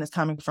engagement is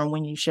coming from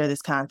when you share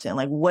this content,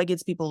 like what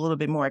gets people a little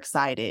bit more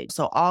excited.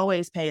 So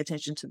always pay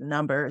attention to the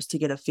numbers to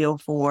get a feel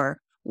for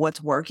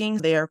what's working.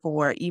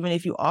 Therefore, even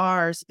if you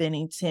are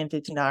spending $10,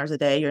 $15 a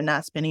day, you're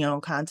not spending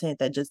on content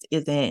that just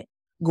isn't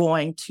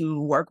going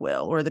to work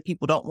well or that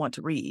people don't want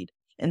to read.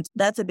 And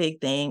that's a big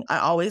thing. I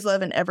always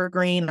love an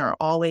evergreen or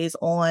always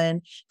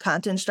on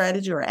content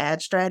strategy or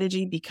ad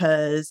strategy,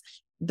 because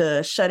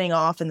the shutting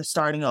off and the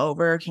starting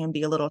over can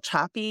be a little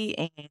choppy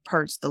and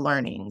hurts the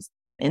learnings.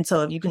 And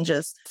so if you can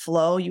just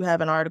flow, you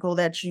have an article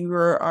that you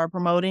are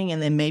promoting,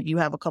 and then maybe you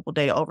have a couple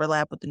day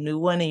overlap with the new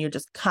one, and you're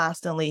just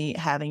constantly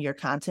having your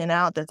content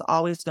out, that's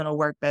always going to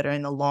work better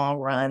in the long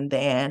run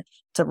than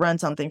to run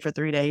something for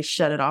 3 days,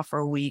 shut it off for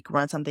a week,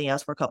 run something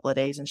else for a couple of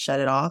days and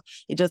shut it off.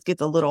 It just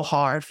gets a little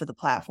hard for the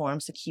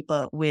platforms to keep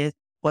up with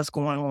what's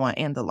going on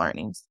and the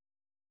learnings.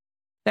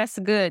 That's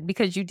good,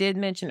 because you did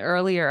mention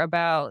earlier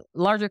about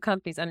larger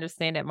companies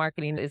understand that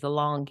marketing is a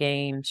long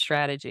game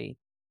strategy.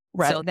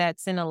 Right. So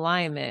that's in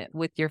alignment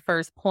with your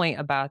first point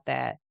about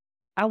that.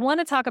 I want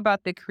to talk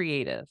about the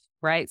creative,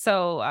 right?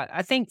 So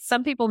I think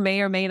some people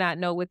may or may not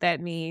know what that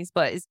means,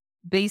 but it's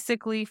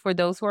basically, for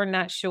those who are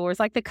not sure, it's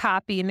like the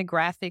copy and the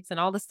graphics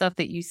and all the stuff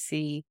that you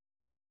see.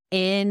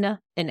 in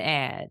an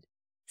ad.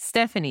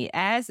 Stephanie,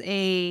 as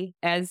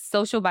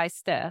Social by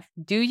Steph,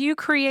 do you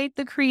create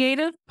the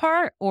creative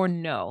part or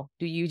no?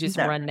 Do you just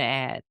No, run the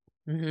ad?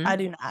 I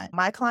do not.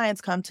 My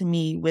clients come to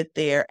me with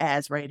their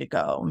ads ready to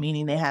go,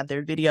 meaning they have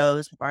their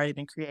videos have already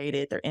been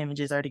created, their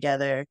images are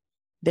together,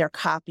 their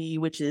copy,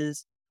 which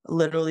is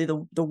literally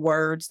the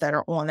words that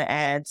are on the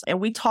ads.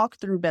 And we talk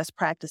through best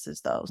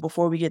practices though.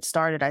 Before we get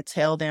started, I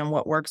tell them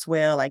what works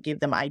well. I give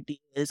them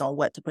ideas on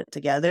what to put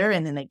together,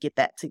 and then they get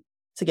that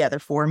together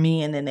for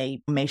me. And then they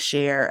may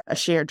share a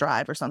shared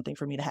drive or something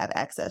for me to have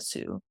access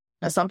to.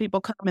 Now, some people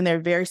come and they're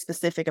very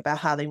specific about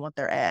how they want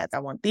their ads. I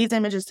want these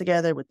images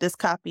together with this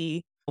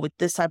copy, with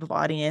this type of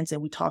audience,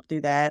 and we talk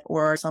through that.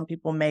 Or some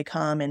people may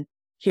come and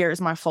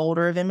here's my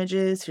folder of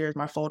images, here's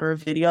my folder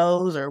of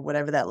videos, or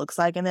whatever that looks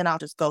like. And then I'll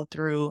just go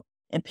through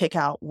and pick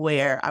out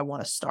where I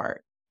want to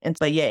start.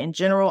 But yeah, in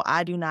general,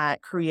 I do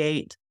not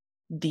create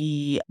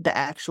the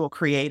actual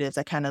creatives.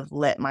 I kind of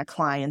let my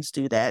clients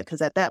do that,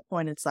 because at that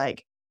point it's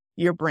like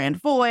your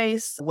brand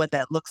voice, what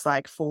that looks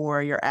like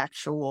for your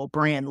actual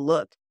brand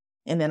look.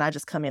 And then I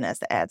just come in as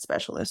the ad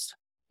specialist.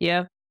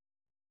 Yeah.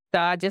 So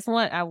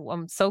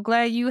I'm so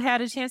glad you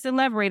had a chance to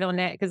elaborate on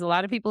that, because a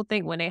lot of people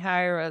think when they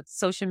hire a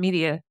social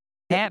media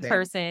ad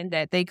person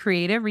that they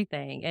create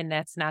everything, and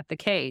that's not the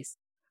case.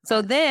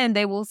 So then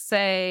they will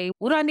say,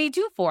 what do I need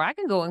you for? I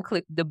can go and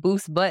click the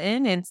boost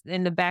button and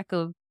in the back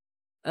of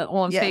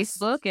on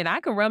Facebook, and I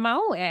can run my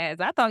own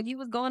ads. I thought you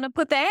was going to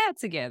put the ad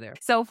together.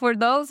 So for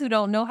those who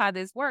don't know how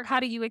this works,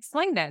 how do you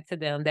explain that to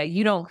them, that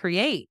you don't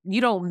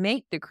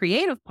make the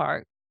creative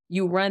part,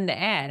 you run the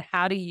ad?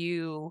 How do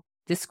you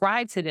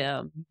describe to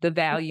them the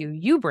value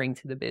you bring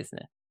to the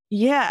business?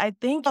 Yeah, I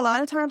think a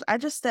lot of times I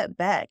just step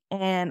back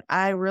and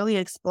I really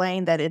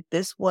explain that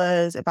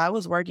if I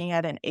was working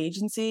at an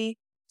agency,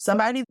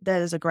 somebody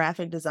that is a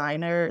graphic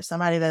designer,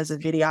 somebody that is a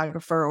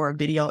videographer or a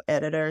video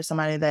editor,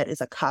 somebody that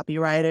is a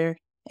copywriter,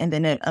 and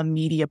then a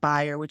media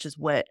buyer, which is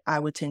what I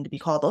would tend to be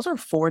called. Those are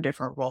 4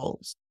 different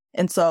roles.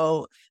 And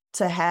so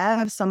to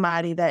have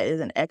somebody that is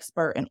an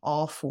expert in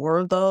all 4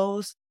 of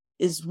those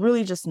is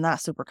really just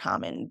not super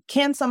common.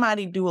 Can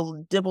somebody do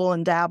a dibble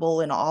and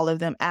dabble in all of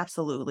them?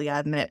 Absolutely.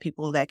 I've met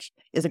people that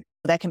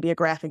can be a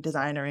graphic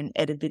designer and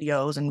edit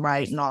videos and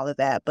write and all of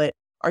that. But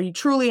are you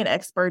truly an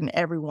expert in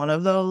every one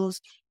of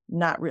those?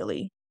 Not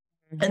really.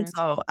 Mm-hmm. And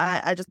so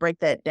I just break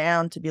that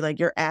down to be like,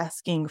 you're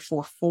asking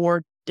for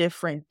 4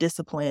 different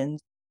disciplines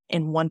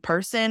in one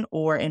person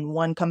or in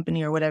one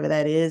company or whatever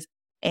that is.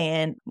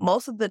 And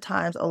most of the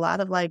times, a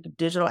lot of like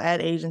digital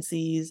ad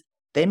agencies,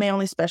 they may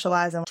only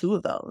specialize in 2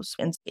 of those.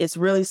 And it's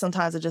really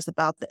sometimes it's just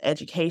about the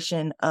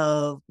education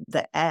of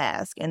the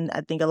ask. And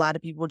I think a lot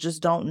of people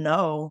just don't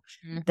know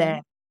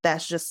that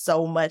that's just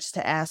so much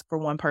to ask for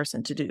one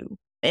person to do.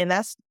 And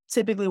that's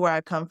typically where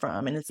I come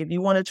from. And if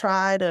you want to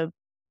try to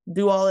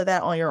do all of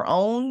that on your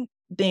own,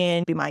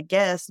 then be my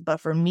guest. But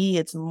for me,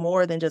 it's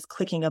more than just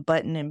clicking a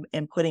button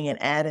and putting an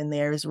ad in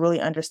there. It's really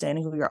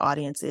understanding who your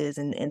audience is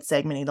and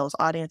segmenting those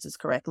audiences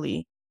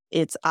correctly.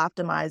 It's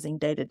optimizing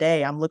day to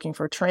day. I'm looking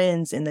for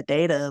trends in the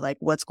data, like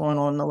what's going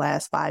on in the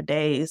last 5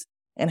 days,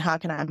 and how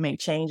can I make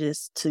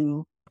changes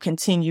to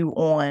continue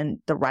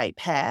on the right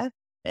path.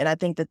 And I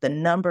think that the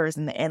numbers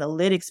and the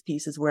analytics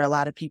piece is where a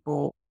lot of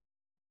people,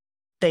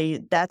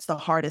 that's the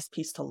hardest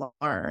piece to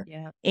learn.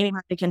 Yeah.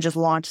 Anybody can just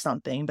launch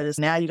something, but it's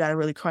now you got to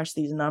really crunch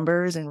these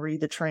numbers and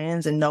read the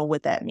trends and know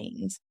what that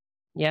means.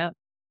 Yeah.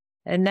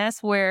 And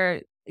that's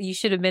where you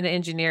should have been an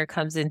engineer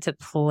comes into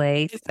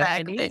play.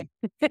 Exactly.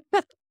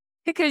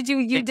 Because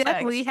you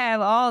definitely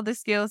have all the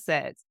skill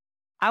sets.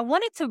 I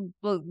wanted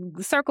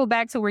to circle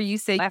back to where you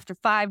say after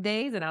 5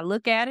 days and I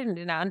look at it and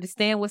then I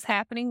understand what's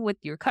happening with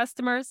your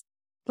customers.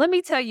 Let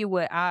me tell you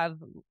what I've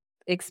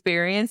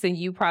experienced, and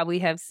you probably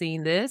have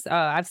seen this.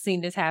 I've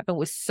seen this happen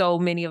with so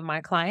many of my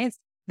clients.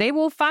 They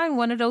will find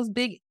one of those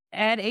big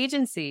ad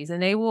agencies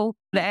and the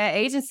ad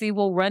agency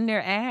will run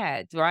their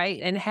ads, right?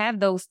 And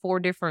have those 4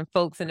 different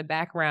folks in the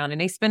background,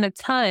 and they spend a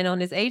ton on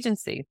this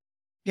agency.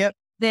 Yep.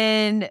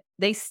 Then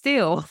they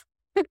still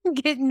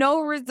get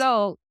no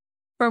result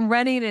from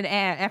running an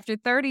ad. After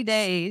 30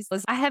 days,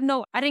 I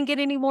didn't get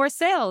any more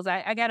sales.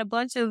 I got a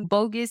bunch of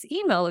bogus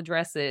email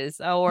addresses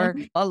or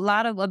a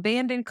lot of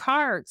abandoned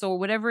carts or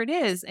whatever it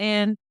is.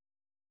 And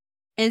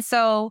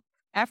so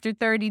after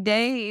 30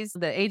 days,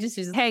 the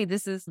agency says, hey,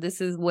 this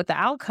is what the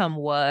outcome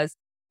was.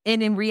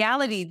 And in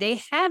reality,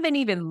 they haven't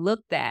even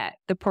looked at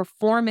the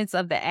performance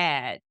of the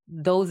ad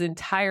those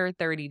entire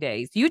 30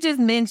 days. You just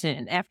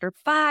mentioned after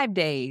 5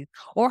 days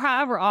or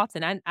however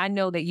often. I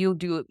know that you'll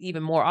do it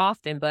even more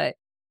often, but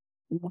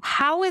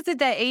how is it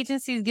that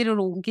agencies get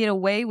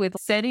away with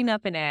setting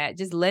up an ad,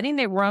 just letting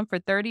it run for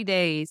 30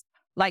 days,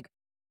 like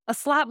a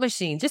slot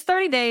machine, just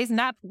 30 days,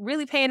 not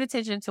really paying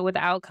attention to what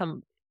the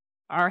outcome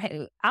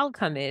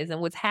is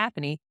and what's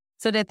happening,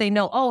 so that they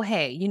know, oh,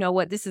 hey, you know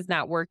what? This is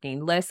not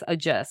working. Let's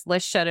adjust.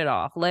 Let's shut it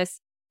off.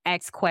 Let's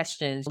ask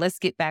questions. Let's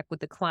get back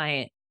with the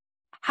client.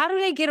 How do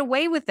they get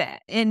away with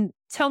that? And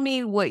tell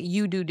me what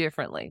you do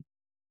differently.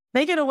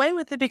 They get away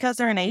with it because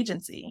they're an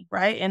agency,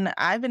 right? And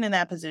I've been in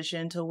that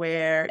position to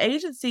where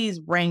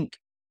agencies rank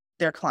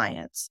their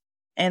clients.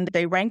 And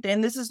they ranked,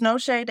 and this is no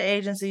shade to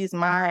agencies.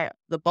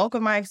 The bulk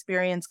of my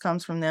experience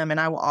comes from them, and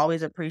I will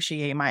always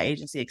appreciate my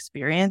agency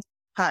experience.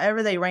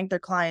 However, they rank their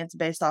clients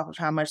based off of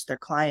how much their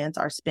clients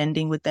are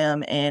spending with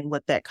them and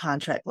what that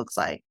contract looks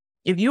like.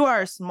 If you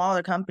are a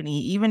smaller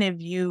company, even if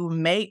you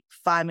make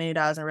 $5 million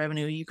in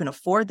revenue, you can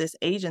afford this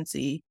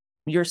agency,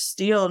 you're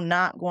still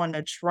not going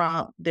to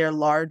trump their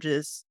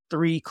largest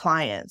 3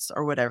 clients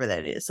or whatever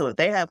that is. So if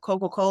they have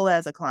Coca-Cola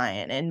as a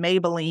client and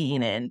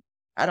Maybelline and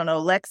I don't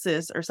know,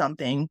 Lexus or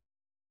something,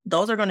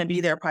 those are going to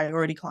be their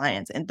priority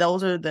clients. And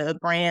those are the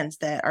brands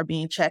that are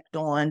being checked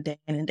on day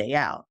in and day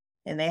out.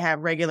 And they have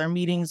regular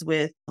meetings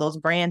with those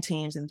brand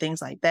teams and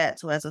things like that.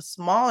 So as a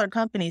smaller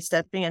company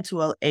stepping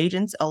into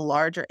a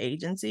larger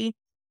agency,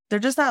 they're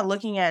just not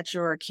looking at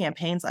your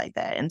campaigns like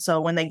that. And so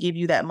when they give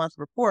you that month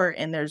report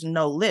and there's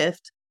no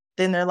lift,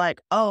 then they're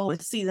like, oh,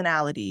 it's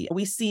seasonality.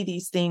 We see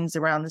these things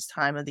around this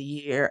time of the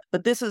year,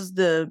 but this is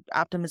the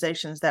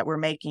optimizations that we're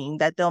making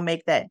that they'll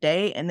make that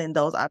day. And then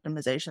those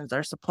optimizations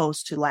are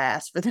supposed to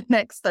last for the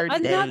next 30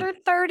 days. Another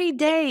 30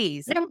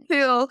 days.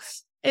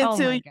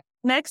 Until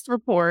next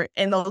report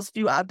and those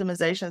few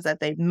optimizations that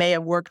they may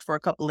have worked for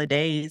a couple of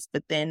days,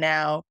 but then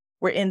now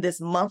we're in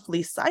this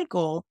monthly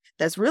cycle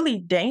that's really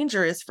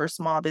dangerous for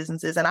small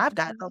businesses. And I've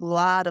got a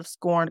lot of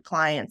scorned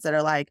clients that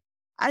are like,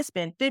 I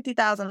spent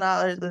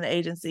 $50,000 with an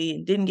agency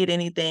and didn't get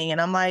anything. And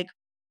I'm like,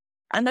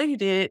 I know you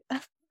did.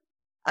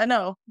 I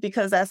know,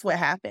 because that's what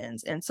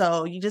happens. And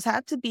so you just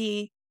have to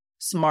be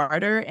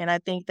smarter. And I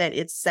think that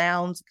it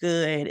sounds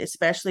good,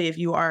 especially if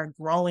you are a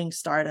growing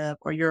startup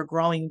or you're a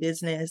growing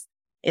business.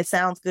 It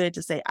sounds good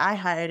to say, I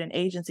hired an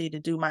agency to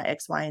do my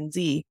X, Y, and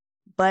Z.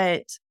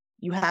 But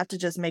you have to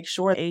just make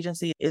sure the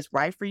agency is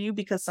right for you,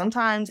 because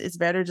sometimes it's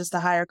better just to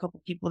hire a couple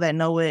people that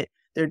know what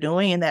they're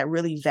doing and that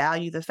really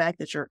value the fact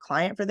that you're a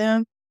client for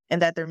them and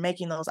that they're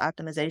making those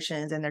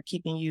optimizations and they're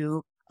keeping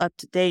you up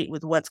to date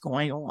with what's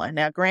going on.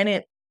 Now,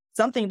 granted,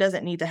 something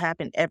doesn't need to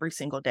happen every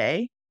single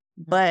day,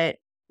 but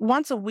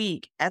once a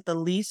week at the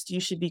least,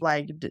 you should be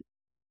like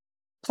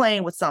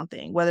playing with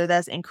something, whether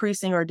that's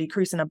increasing or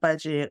decreasing a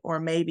budget, or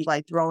maybe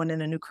like throwing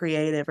in a new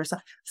creative or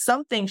something.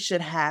 Something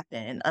should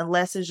happen,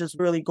 unless it's just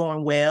really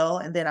going well.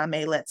 And then I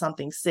may let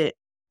something sit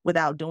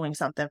without doing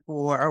something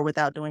or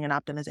without doing an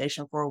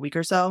optimization for a week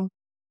or so.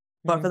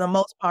 But for the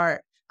most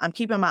part, I'm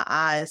keeping my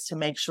eyes to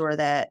make sure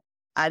that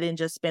I didn't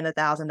just spend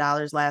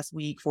 $1,000 last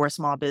week for a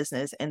small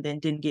business and then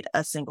didn't get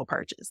a single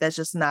purchase. That's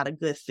just not a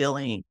good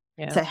feeling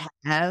to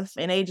have.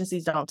 And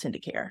agencies don't tend to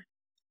care.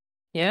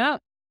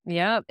 Yep.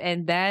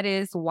 And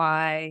that's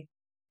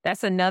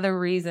another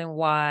reason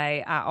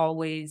why I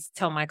always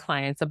tell my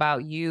clients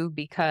about you,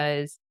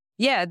 because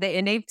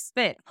they've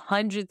spent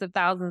hundreds of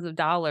thousands of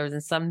dollars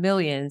and some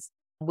millions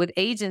with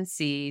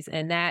agencies.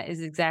 And that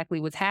is exactly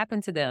what's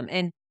happened to them.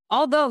 And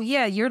although,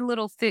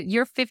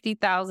 your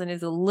 50,000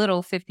 is a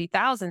little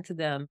 50,000 to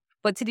them,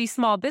 but to these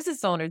small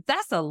business owners,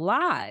 that's a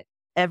lot.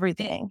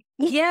 Everything.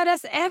 Yeah,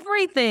 that's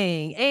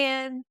everything.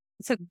 And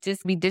to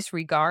just be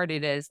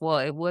disregarded as, well,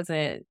 it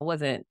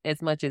wasn't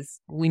as much as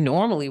we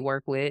normally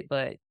work with.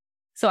 But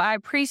so I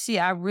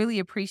really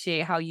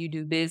appreciate how you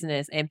do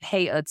business and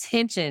pay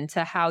attention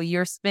to how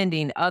you're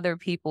spending other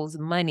people's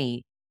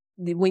money.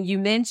 When you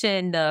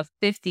mentioned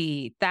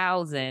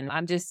 50,000,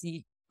 I'm just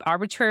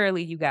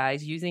arbitrarily, you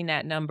guys, using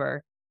that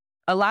number.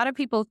 A lot of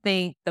people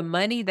think the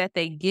money that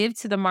they give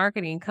to the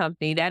marketing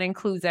company, that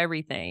includes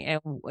everything.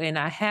 And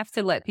I have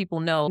to let people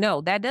know,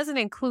 no, that doesn't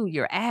include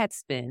your ad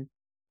spend.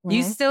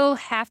 You still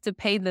have to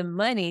pay them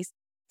money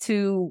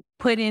to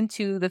put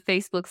into the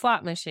Facebook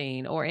slot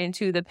machine or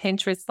into the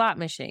Pinterest slot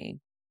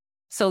machine.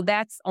 So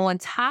that's on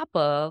top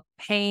of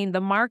paying the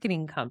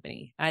marketing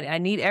company. I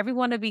need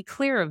everyone to be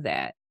clear of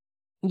that.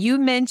 You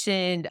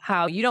mentioned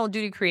how you don't do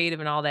the creative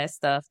and all that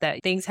stuff,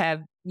 that things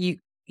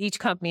each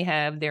company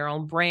have their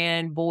own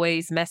brand,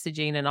 voice,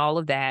 messaging, and all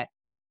of that,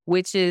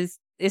 which it's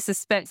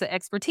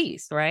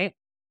expertise, right?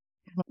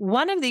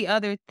 One of the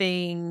other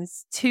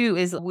things too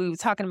is, we were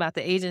talking about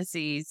the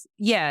agencies.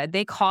 Yeah,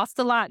 they cost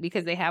a lot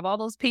because they have all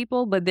those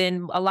people, but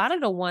then a lot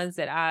of the ones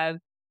that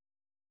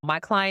my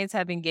clients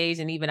have engaged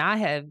and even I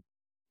have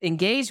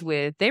engaged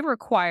with, they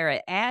require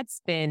an ad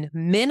spend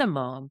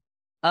minimum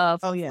of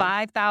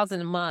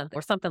 $5,000 a month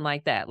or something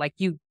like that. Like,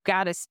 you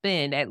got to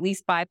spend at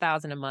least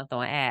 $5,000 a month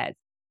on ads.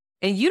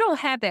 And you don't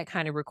have that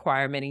kind of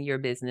requirement in your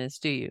business,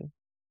 do you?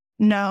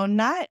 No,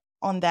 not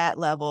on that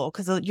level.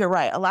 Because you're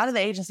right. A lot of the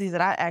agencies that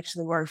I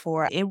actually work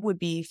for, it would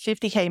be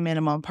 $50K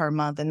minimum per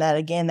month. And that,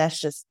 again, that's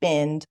just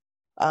spend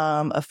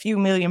a few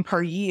million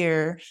per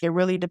year. It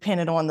really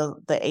depended on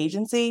the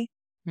agency.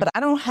 But I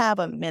don't have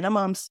a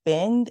minimum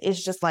spend.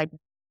 It's just like,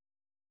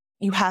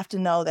 you have to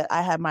know that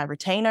I have my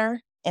retainer,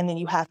 and then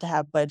you have to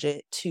have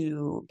budget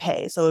to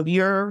pay. So if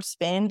your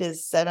spend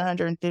is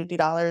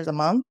 $750 a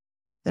month,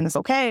 then it's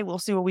okay. We'll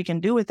see what we can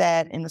do with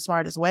that in the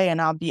smartest way.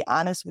 And I'll be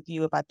honest with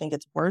you if I think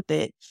it's worth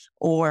it,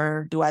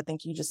 or do I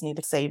think you just need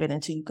to save it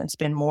until you can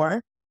spend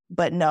more?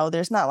 But no,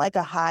 there's not like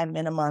a high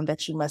minimum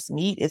that you must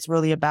meet. It's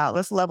really about,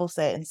 let's level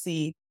set and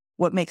see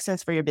what makes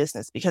sense for your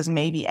business, because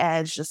maybe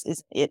ads just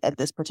isn't it at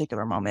this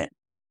particular moment.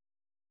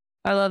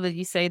 I love that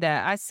you say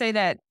that. I say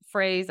that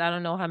phrase, I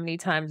don't know how many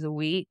times a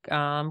week,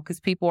 because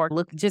people are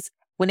just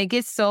when it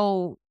gets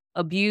so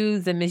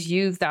abused and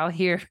misused out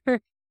here,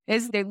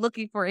 they're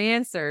looking for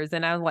answers.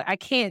 And I'm like, I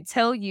can't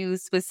tell you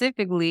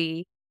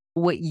specifically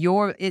what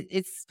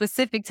it's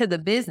specific to the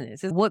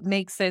business. It's what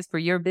makes sense for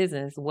your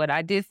business. What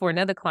I did for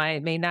another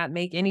client may not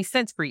make any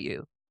sense for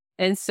you.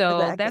 And so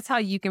Exactly. that's how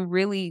you can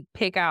really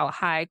pick out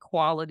high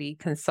quality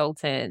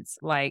consultants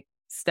like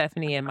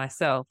Stephanie and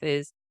myself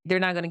is they're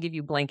not going to give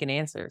you blanket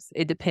answers.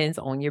 It depends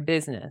on your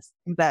business.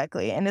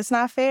 Exactly. And it's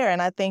not fair.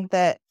 And I think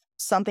that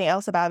something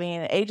else about being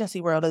in the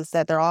agency world is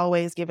that they're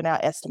always giving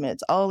out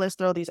estimates. Oh, let's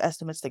throw these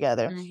estimates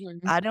together.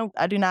 Mhm.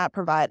 I do not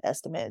provide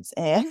estimates.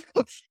 And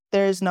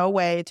there's no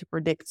way to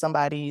predict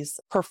somebody's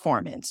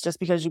performance just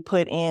because you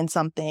put in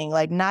something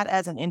like not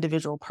as an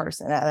individual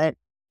person. Now, that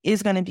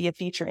is going to be a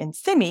feature in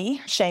Semi,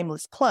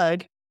 shameless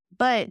plug.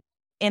 But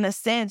in a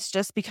sense,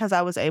 just because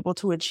I was able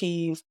to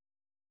achieve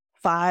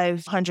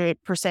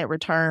 500%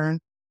 return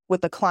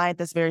with a client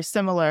that's very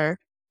similar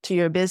to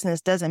your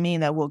business doesn't mean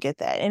that we'll get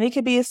that. And it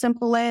could be as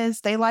simple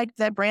as they like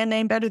that brand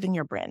name better than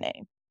your brand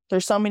name.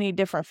 There's so many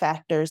different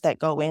factors that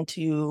go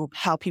into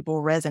how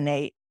people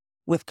resonate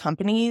with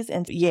companies.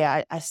 And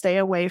yeah, I stay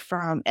away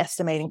from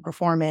estimating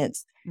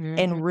performance Mhm.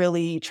 and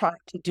really try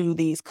to do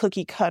these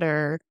cookie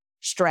cutter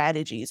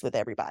strategies with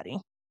everybody.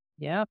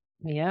 Yep.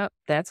 Yep.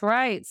 That's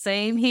right.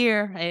 Same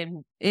here.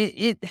 And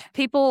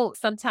people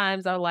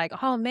sometimes are like,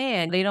 oh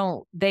man,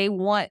 they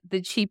want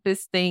the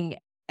cheapest thing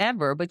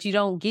ever, but you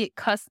don't get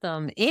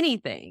custom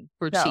anything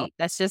for No, cheap.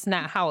 That's just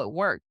not how it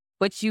works.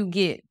 But you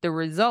get the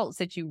results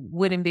that you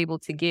wouldn't be able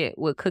to get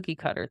with cookie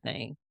cutter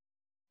thing.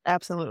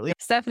 absolutely.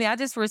 Stephanie, I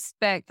just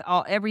respect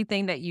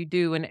everything that you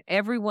do and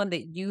everyone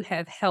that you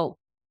have helped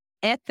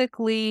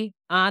ethically,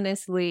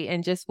 honestly,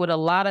 and just with a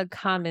lot of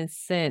common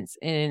sense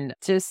and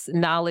just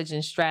knowledge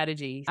and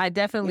strategy. I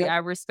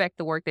respect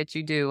the work that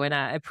you do and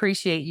I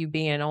appreciate you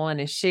being on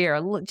and share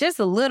just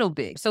a little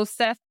bit. So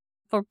Steph,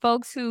 for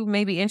folks who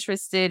may be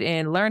interested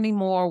in learning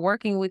more,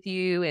 working with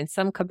you in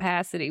some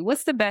capacity,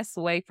 what's the best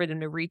way for them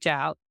to reach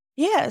out?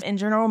 Yes. In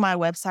general, my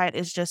website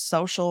is just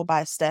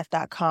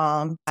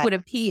socialbysteph.com. With a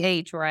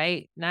PH,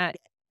 right? Not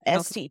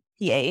okay.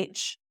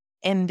 STPH.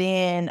 And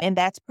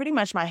that's pretty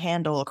much my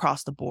handle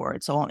across the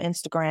board. So on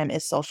Instagram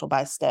is social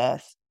by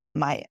Steph.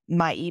 My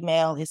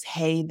email is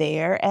hey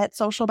there at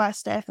social by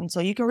Steph. And so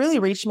you can really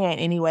reach me in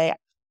any way,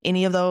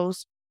 any of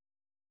those,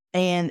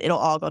 and it'll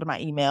all go to my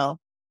email.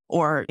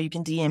 Or you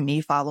can DM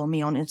me, follow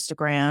me on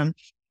Instagram.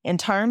 In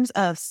terms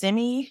of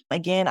Semi,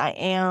 again, I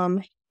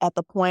am at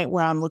the point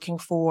where I'm looking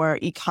for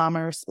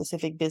e-commerce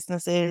specific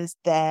businesses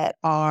that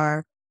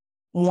are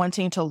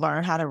wanting to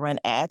learn how to run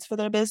ads for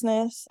their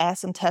business, ask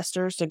some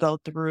testers to go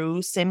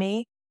through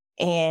Semi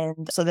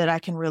and so that I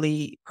can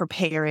really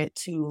prepare it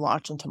to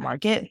launch into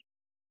market.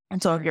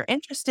 And so if you're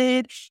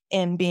interested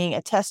in being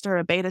a tester,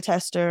 a beta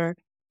tester,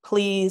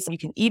 please, you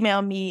can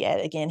email me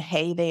at, again,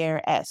 hey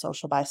there at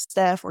social by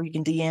Steph, or you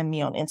can DM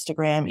me on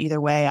Instagram. Either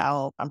way,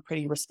 I'm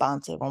pretty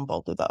responsive on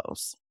both of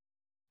those.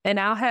 And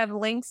I'll have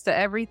links to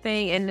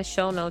everything in the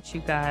show notes,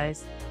 you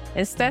guys.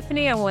 And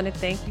Stephanie, I want to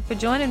thank you for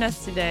joining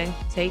us today.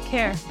 Take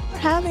care. For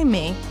having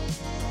me.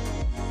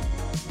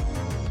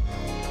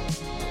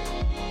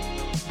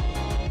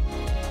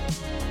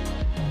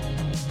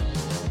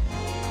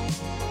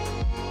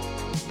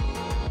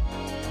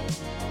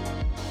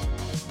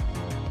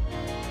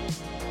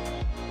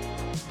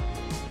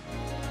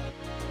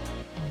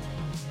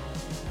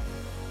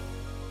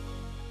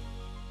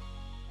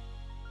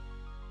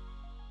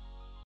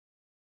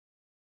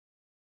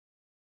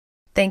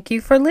 Thank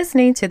you for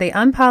listening to the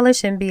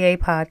Unpolished MBA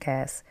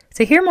podcast.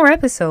 To hear more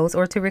episodes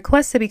or to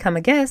request to become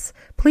a guest,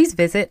 please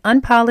visit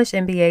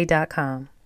unpolishedmba.com.